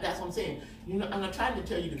 and that's what I'm saying. You know, I'm not trying to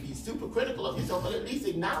tell you to be super critical of yourself, but at least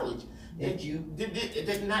acknowledge that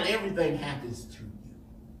that not everything happens to you.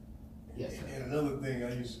 Yes, sir. And another thing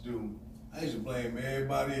I used to do, I used to blame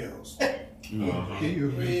everybody else.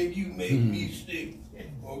 You Greg, you made me sick.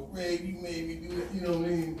 Or Greg, you made me do it. You know what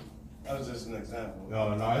I mean? That was just an example.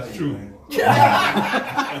 No, that's true.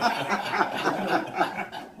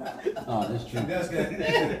 Oh, that's true. And that's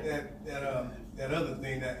that other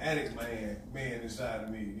thing, that addict man inside of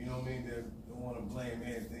me. You know what I mean? That don't want to blame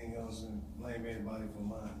anything else and blame everybody for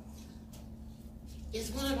mine. It's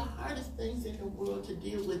one of the hardest things in the world to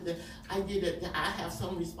deal with. The idea that I have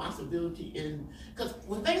some responsibility in, because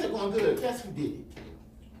when things are going good, guess who did it?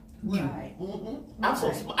 Right. I'm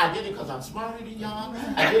so I did it because I'm smarter than y'all.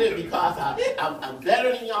 I did it because I'm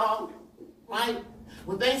better than y'all. Right?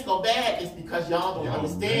 When things go bad, it's because y'all don't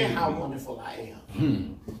understand how wonderful I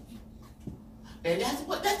am. And that's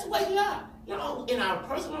the way we are. You know, in our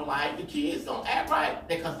personal life, the kids don't act right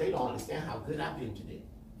because they don't understand how good I've been to them.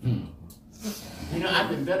 You know, I've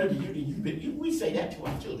been better to you than you've been. We say that to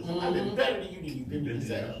our children. I've been better to you than you've been to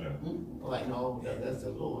yourself. Like, no, that's the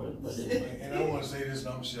Lord. But And I want to say this, and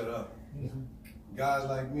I'm going to shut up. Guys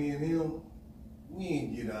like me and him, we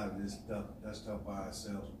ain't get out of that stuff by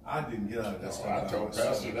ourselves. I didn't get out of that stuff by I told myself.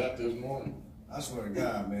 Pastor that this morning. I swear to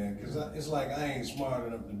God, man, because it's like I ain't smart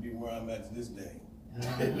enough to be where I'm at to this day.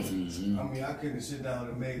 I mean, I couldn't sit down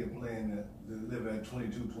and make a plan to live at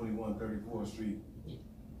 2221 34th Street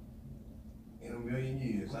in a million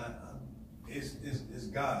years. It's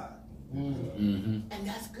God. and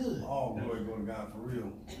that's good. All glory go to God for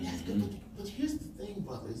real. And that's good. But here's the thing,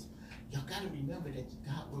 brothers. Y'all got to remember that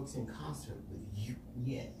God works in concert with you.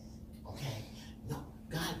 Yes. Okay? No,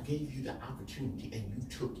 God gave you the opportunity and you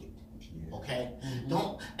took it. Okay?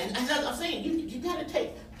 Don't, and as I'm saying, you got to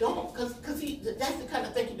take, don't, because that's the kind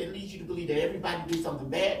of thinking that leads you to believe that everybody did something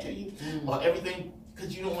bad to you or everything,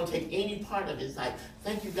 because you don't want to take any part of it. It's like,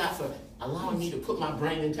 thank you, God, for allowing me to put my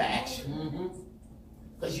brain into action.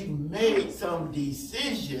 Because you made some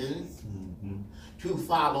decisions to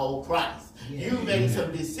follow Christ. You made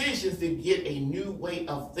some decisions to get a new way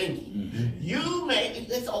of thinking.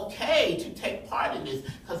 It's okay to take part in this,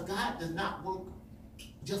 because God does not work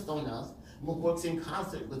just on us, but works in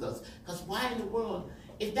concert with us. Because why in the world,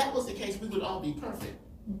 if that was the case, we would all be perfect.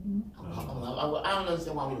 I don't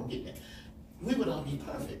understand why we don't get that. We would all be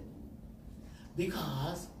perfect.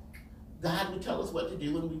 Because God would tell us what to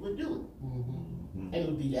do and we would do it. And it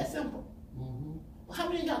would be that simple. Well, how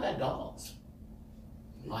many of y'all got dogs?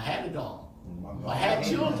 Or had a dog? Or had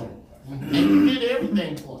children? And you did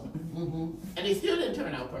everything for them. And they still didn't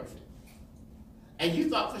turn out perfect. And you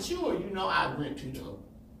thought for sure, I went to the,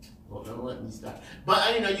 well, don't let me start.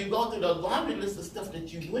 But, you go through the laundry list of stuff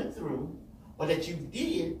that you went through or that you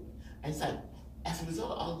did, and it's like, as a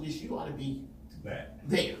result of all of this, you ought to be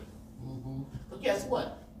there. But guess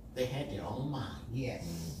what? They had their own mind. Yes.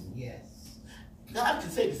 Yes. God can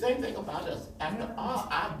say the same thing about us. After all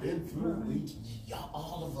I've been through,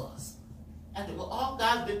 all of us. After all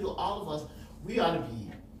God's been through all of us, we ought to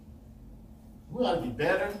be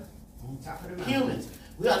better humans.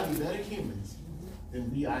 We ought to be better humans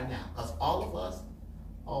than we are now. Because all of us,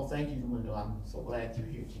 thank you, Wendell. I'm so glad you're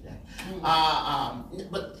here today.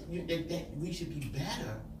 But that we should be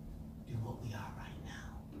better than what we are right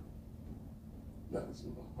now.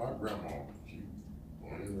 My grandma, she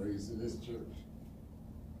born and raised in this church.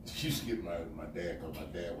 She used to get my dad, because my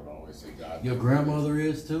dad would always say, God. Your grandmother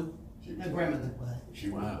is too? My grandmother was. She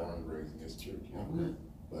was Wow. born and raised in this church. You know? Okay.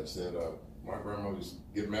 But said, my grandmother used to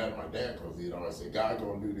get mad at my dad because he'd always say, God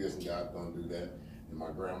gonna do this and God gonna do that. And my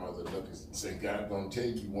grandmother looked and said, God gonna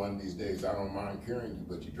take you one of these days. I don't mind carrying you,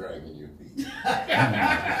 but you're dragging your feet. You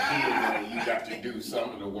got to do some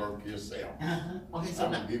of the work yourself. Okay, so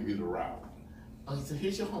I'm now, gonna give you the route. okay, so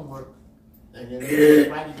here's your homework, and then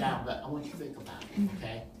write it down, but I want you to think about it,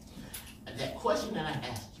 okay? And that question that I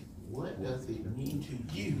asked you, what does it mean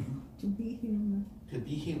to you To be human. to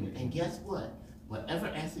be human? And guess what? Whatever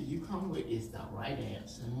answer you come with is the right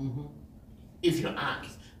answer. If you're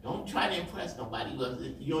honest. Don't try to impress nobody.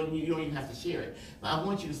 You don't even have to share it. But I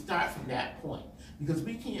want you to start from that point. Because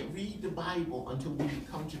we can't read the Bible until we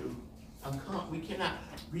come to, we cannot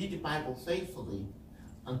read the Bible faithfully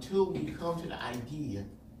until we come to the idea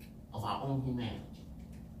of our own humanity.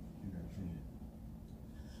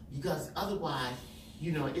 Because otherwise,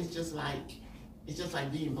 you know, it's just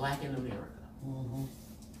like being black in America.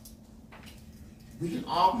 We can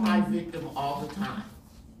all cry victim all the time.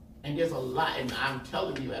 And there's a lot, and I'm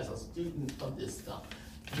telling you as a student of this stuff,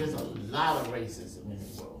 there's a lot of racism in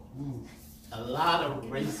the world. A lot of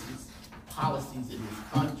racist policies in this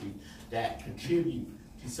country that contribute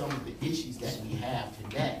to some of the issues that we have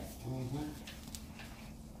today.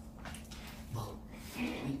 But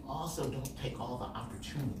we also don't take all the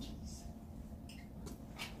opportunities.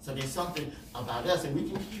 So there's something about us, and we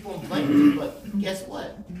can keep on blaming it, but guess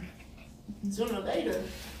what? Sooner or later,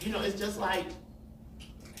 you know, it's just like,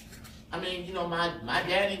 I mean, you know, my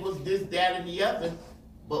daddy was this, that, and the other,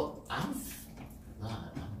 but I'm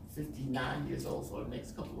 59 years old for the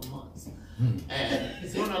next couple of months. And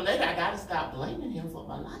sooner or later, I gotta stop blaming him for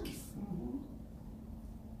my life.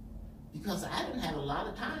 Because I didn't have a lot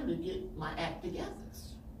of time to get my act together.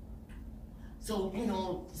 So, you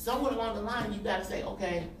know, somewhere along the line, you gotta say,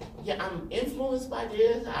 okay, yeah, I'm influenced by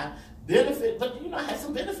this, I benefit, but you know, I had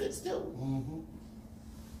some benefits too.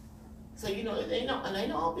 So, you know, it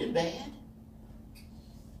ain't all been bad.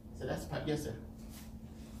 So that's part, yes, sir.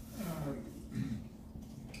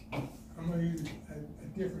 I'm gonna use a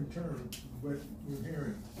different term, but we're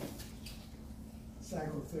hearing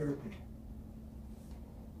psychotherapy.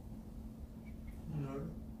 You know,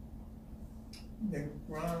 the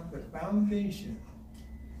foundation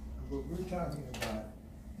of what we're talking about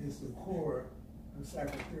is the core of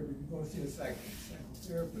psychotherapy. You're gonna see a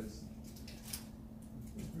psychotherapist.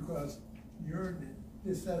 It's because you're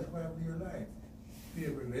dissatisfied with your life, be it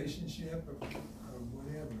a relationship or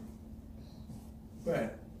whatever.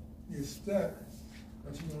 But you're stuck,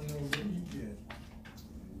 but you don't know what you did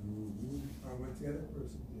or what the other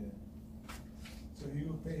person did. So you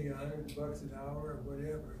will pay $100 an hour or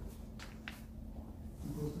whatever to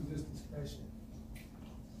go through this discussion.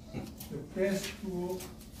 The best tool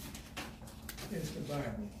is the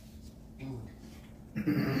Bible.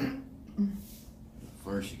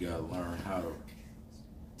 First, you gotta learn how to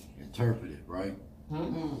interpret it, right?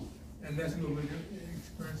 And that's what we're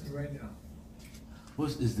experiencing right now.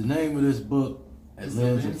 What's is the name of this book? A It's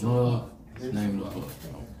Lens A of Lens of Love. Love. That's the name of the book.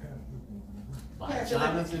 By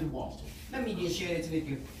Jonathan Walter. Let me just share this with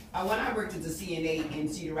you. When I worked at the CNA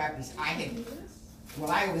in Cedar Rapids, I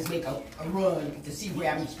always make a run to see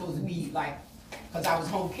where I'm supposed to be, like, because I was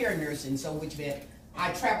home care nursing, so which meant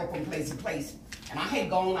I traveled from place to place. And I had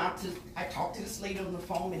gone out I talked to this lady on the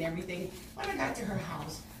phone and everything. When I got to her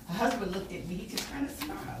house, her husband looked at me, he just kind of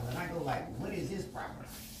smiled. And I go like, what is his problem?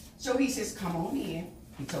 So he says, come on in.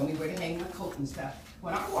 He told me where to hang my coat and stuff.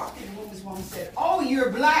 When I walked in the room, this woman said, oh, you're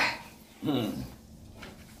black. I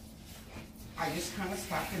just kind of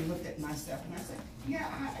stopped and looked at myself and I said, yeah,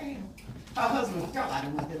 I am. Her husband fell out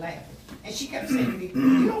and went to laughing. And she kept saying to me,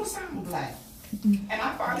 you don't sound black. And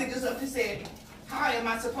I finally just up and said, how am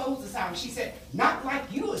I supposed to sound? She said, not like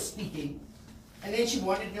you are speaking. And then she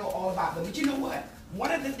wanted to know all about it. But you know what?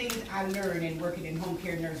 One of the things I learned in working in home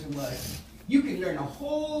care nursing was you can learn a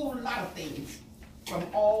whole lot of things from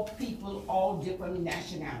all people, all different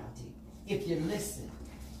nationality, if you listen.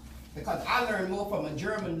 Because I learned more from a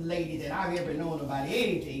German lady than I've ever known about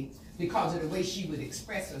anything because of the way she would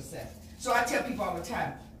express herself. So I tell people all the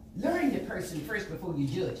time, learn the person first before you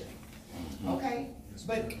judge them, okay?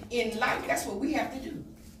 But in life, that's what we have to do.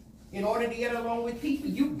 In order to get along with people,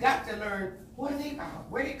 you've got to learn what are they about,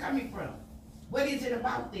 where they're coming from, what is it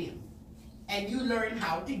about them, and you learn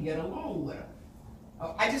how to get along with them.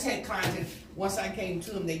 I just had clients that once I came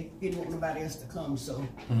to them, they didn't want nobody else to come, so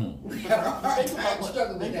we had a hard time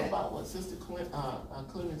struggling with Think that. about what Sister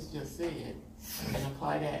Clemens just said and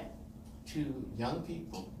apply that to young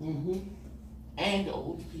people and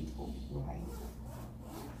old people. Right.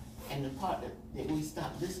 And the part that we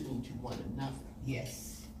stop listening to one another.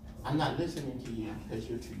 Yes. I'm not listening to you because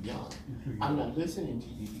you're too young. I'm not listening to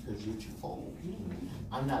you because you're too old.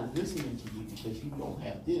 I'm not listening to you because you don't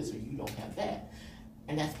have this or you don't have that.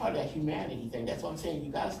 And that's part of that humanity thing. That's what I'm saying.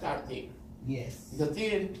 You gotta start there. Yes. Because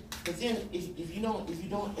then if you don't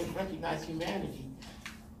recognize humanity,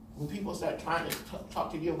 when people start trying to talk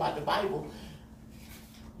to you about the Bible,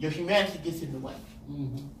 your humanity gets in the way.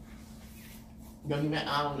 I'm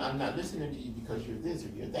not listening to you because you're this or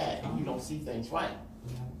you're that, and you don't see things right.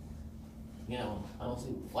 You know, I don't see,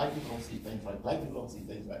 white people don't see things right, black people don't see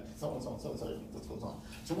things right, so and so, this goes on.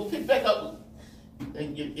 So we'll pick back up,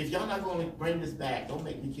 and if y'all not gonna bring this back, don't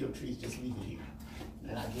make me kill trees, just leave it here.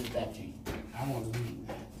 And I'll give it back to you. I want to read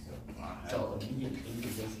that. So you can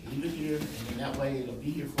just leave it here, and then that way it'll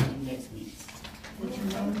be here for you next week.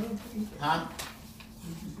 Huh?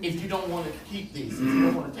 If you don't want to keep this, if you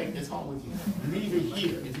don't want to take this home with you, leave it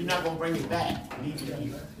here. If you're not gonna bring it back, leave it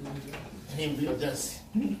here. And we'll just,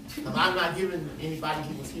 because I'm not giving anybody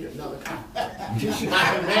who was here another copy. My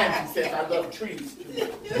humanity says I love trees.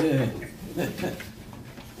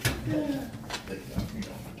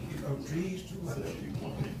 Trees too much.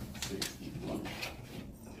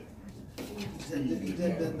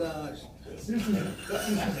 This is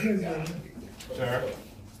good, man. Sir?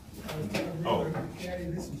 Oh. Gaddy,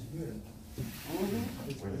 this is good.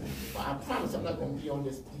 But I promise I'm not gonna be on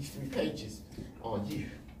these 3 pages on you.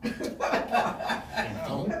 I'm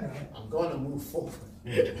gonna move forward.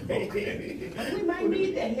 We might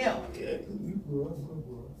need that help. Good boy, good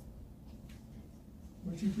boy.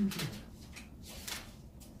 What you do?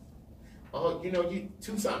 Oh, you know,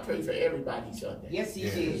 Tucson prayed for everybody Sunday. Yes, he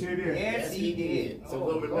Yes, did. he did. Yes, he did. So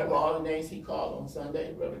we'll remember all the names he called on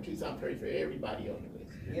Sunday. Reverend Tucson prayed for everybody on the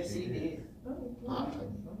list. Yes, he did.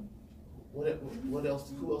 What else?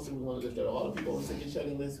 Who else do we want to lift up? All the people on the sick and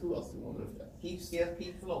shut-in list. Who else do we want to lift up? Keep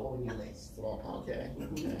Flo on your list. Well, okay.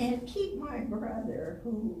 And keep my brother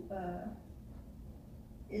who,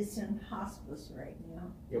 is in hospice right now.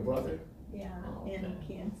 Your brother? Yeah, Oh, in okay.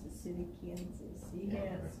 Kansas City, Kansas. He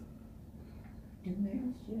has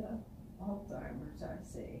dementia, Alzheimer's, I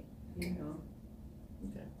say, you know.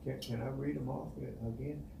 Can I read them off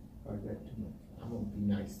again, or is that too much? I'm gonna be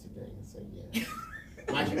nice today and say yes.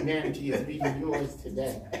 My humanity is beating yours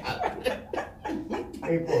today.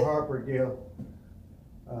 April Harper Gill,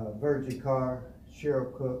 Virgie Carr,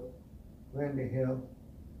 Cheryl Cook, Randy Hill,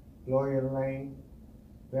 Gloria Lane,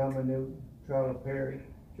 Velma Newton, Charlotte Perry,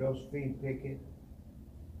 Josephine Pickett,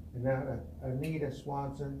 and now Anita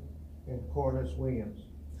Swanson and Corliss Williams.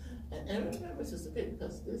 And remember, Sister Pickett,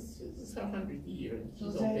 because this is her 100th year, and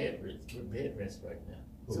she's on bed rest right now.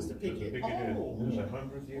 Sister Pickett. This is her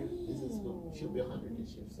 100th year? She'll be 100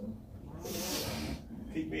 this year, so.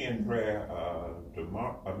 Keep me in prayer,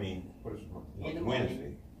 tomorrow, what is tomorrow?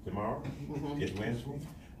 Wednesday. Tomorrow? It's Wednesday?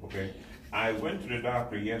 Okay. I went to the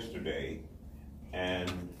doctor yesterday, and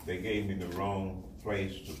they gave me the wrong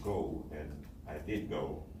place to go, and I did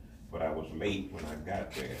go, but I was late when I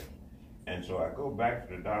got there. And so I go back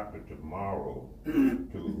to the doctor tomorrow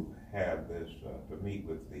to have this, to meet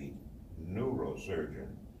with the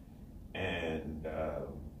neurosurgeon. And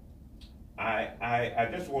I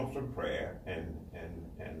just want some prayer, and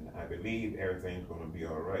I believe everything's gonna be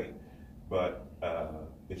all right. But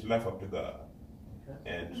it's left up to God.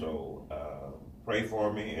 And so pray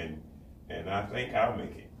for me, and I think I'll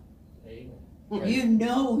make it. Amen. You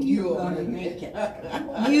know you're gonna make it.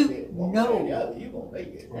 You know. You're gonna make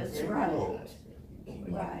it. That's right.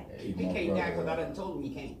 Right. He can't die because I done told him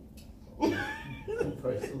he can't.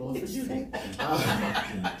 Praise the Lord for you.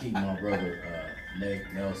 Keep my brother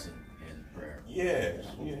Nate Nelson in prayer. Yes.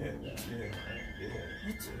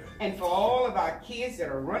 And for all of our kids that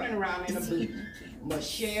are running around in the boot,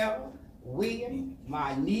 Michelle, William,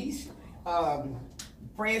 my niece,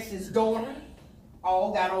 Francis' daughter,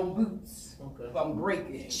 all got on boots from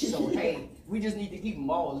breakage. So hey, we just need to keep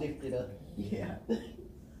them all lifted up. Yeah.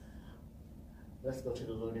 Let's go to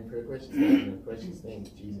the Lord in prayer. Gracious God, in the precious name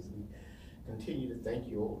of Jesus, we continue to thank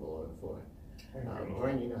you, O Lord, for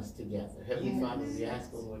bringing us together. Heavenly Father, we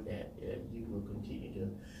ask, O Lord, that you will continue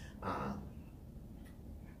to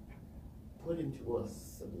put into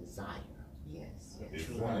us a desire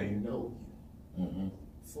to want to know you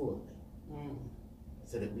fully,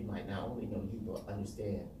 so that we might not only know you, but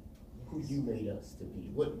understand who you made us to be,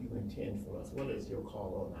 what you intend for us, what is your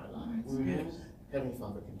call on our lives. Heavenly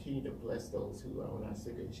Father, continue to bless those who are on our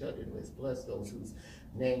sick and shut-in list. Bless those whose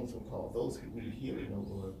names were called. Those who need healing, O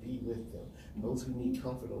Lord, be with them. Those who need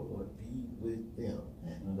comfort, O Lord, be with them.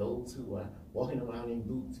 Those who are walking around in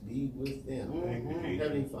boots, be with them.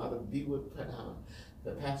 Heavenly Father, be with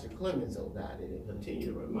But Pastor Clemens, oh God, that it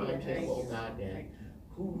continue to remind him, oh God, that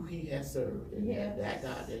who he has served, and that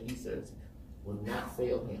God that he serves will not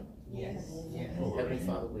fail him. Yes. Yes. Oh, Heavenly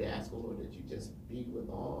Father, we ask, oh Lord, that you just be with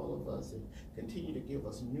all of us and continue to give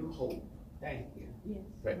us new hope. Thank you.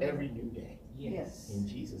 For every new day. Yes. In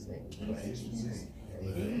Jesus' name we pray.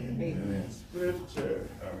 Amen. Amen. Scripture.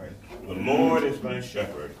 All right. The Lord is my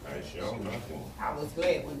shepherd, I shall not want. I was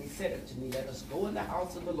glad when they said it to me, let us go in the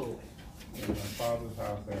house of the Lord. In my father's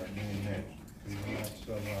house there are many mansions. If you not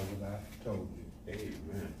so, I would not have told you.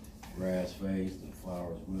 Amen. Grass fades and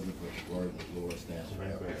flowers wither, but the word of the Lord stands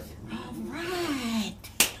forever. All right.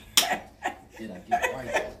 Did I get it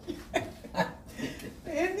right?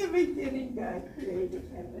 In the beginning, God created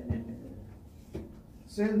heaven and earth.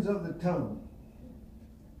 Sins of the tongue.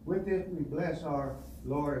 With this we bless our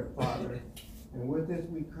Lord and Father, and with this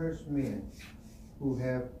we curse men who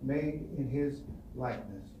have made in his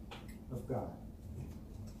likeness of God.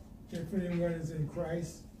 If anyone is in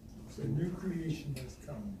Christ, the new creation has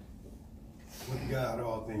come. With God,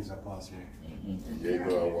 all things are possible. Yea,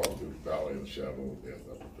 though I walk through the valley of the shadow of death,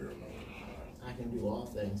 I fear no evil. I can do all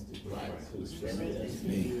things through Christ who strengthens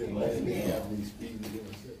Me. me. Let me have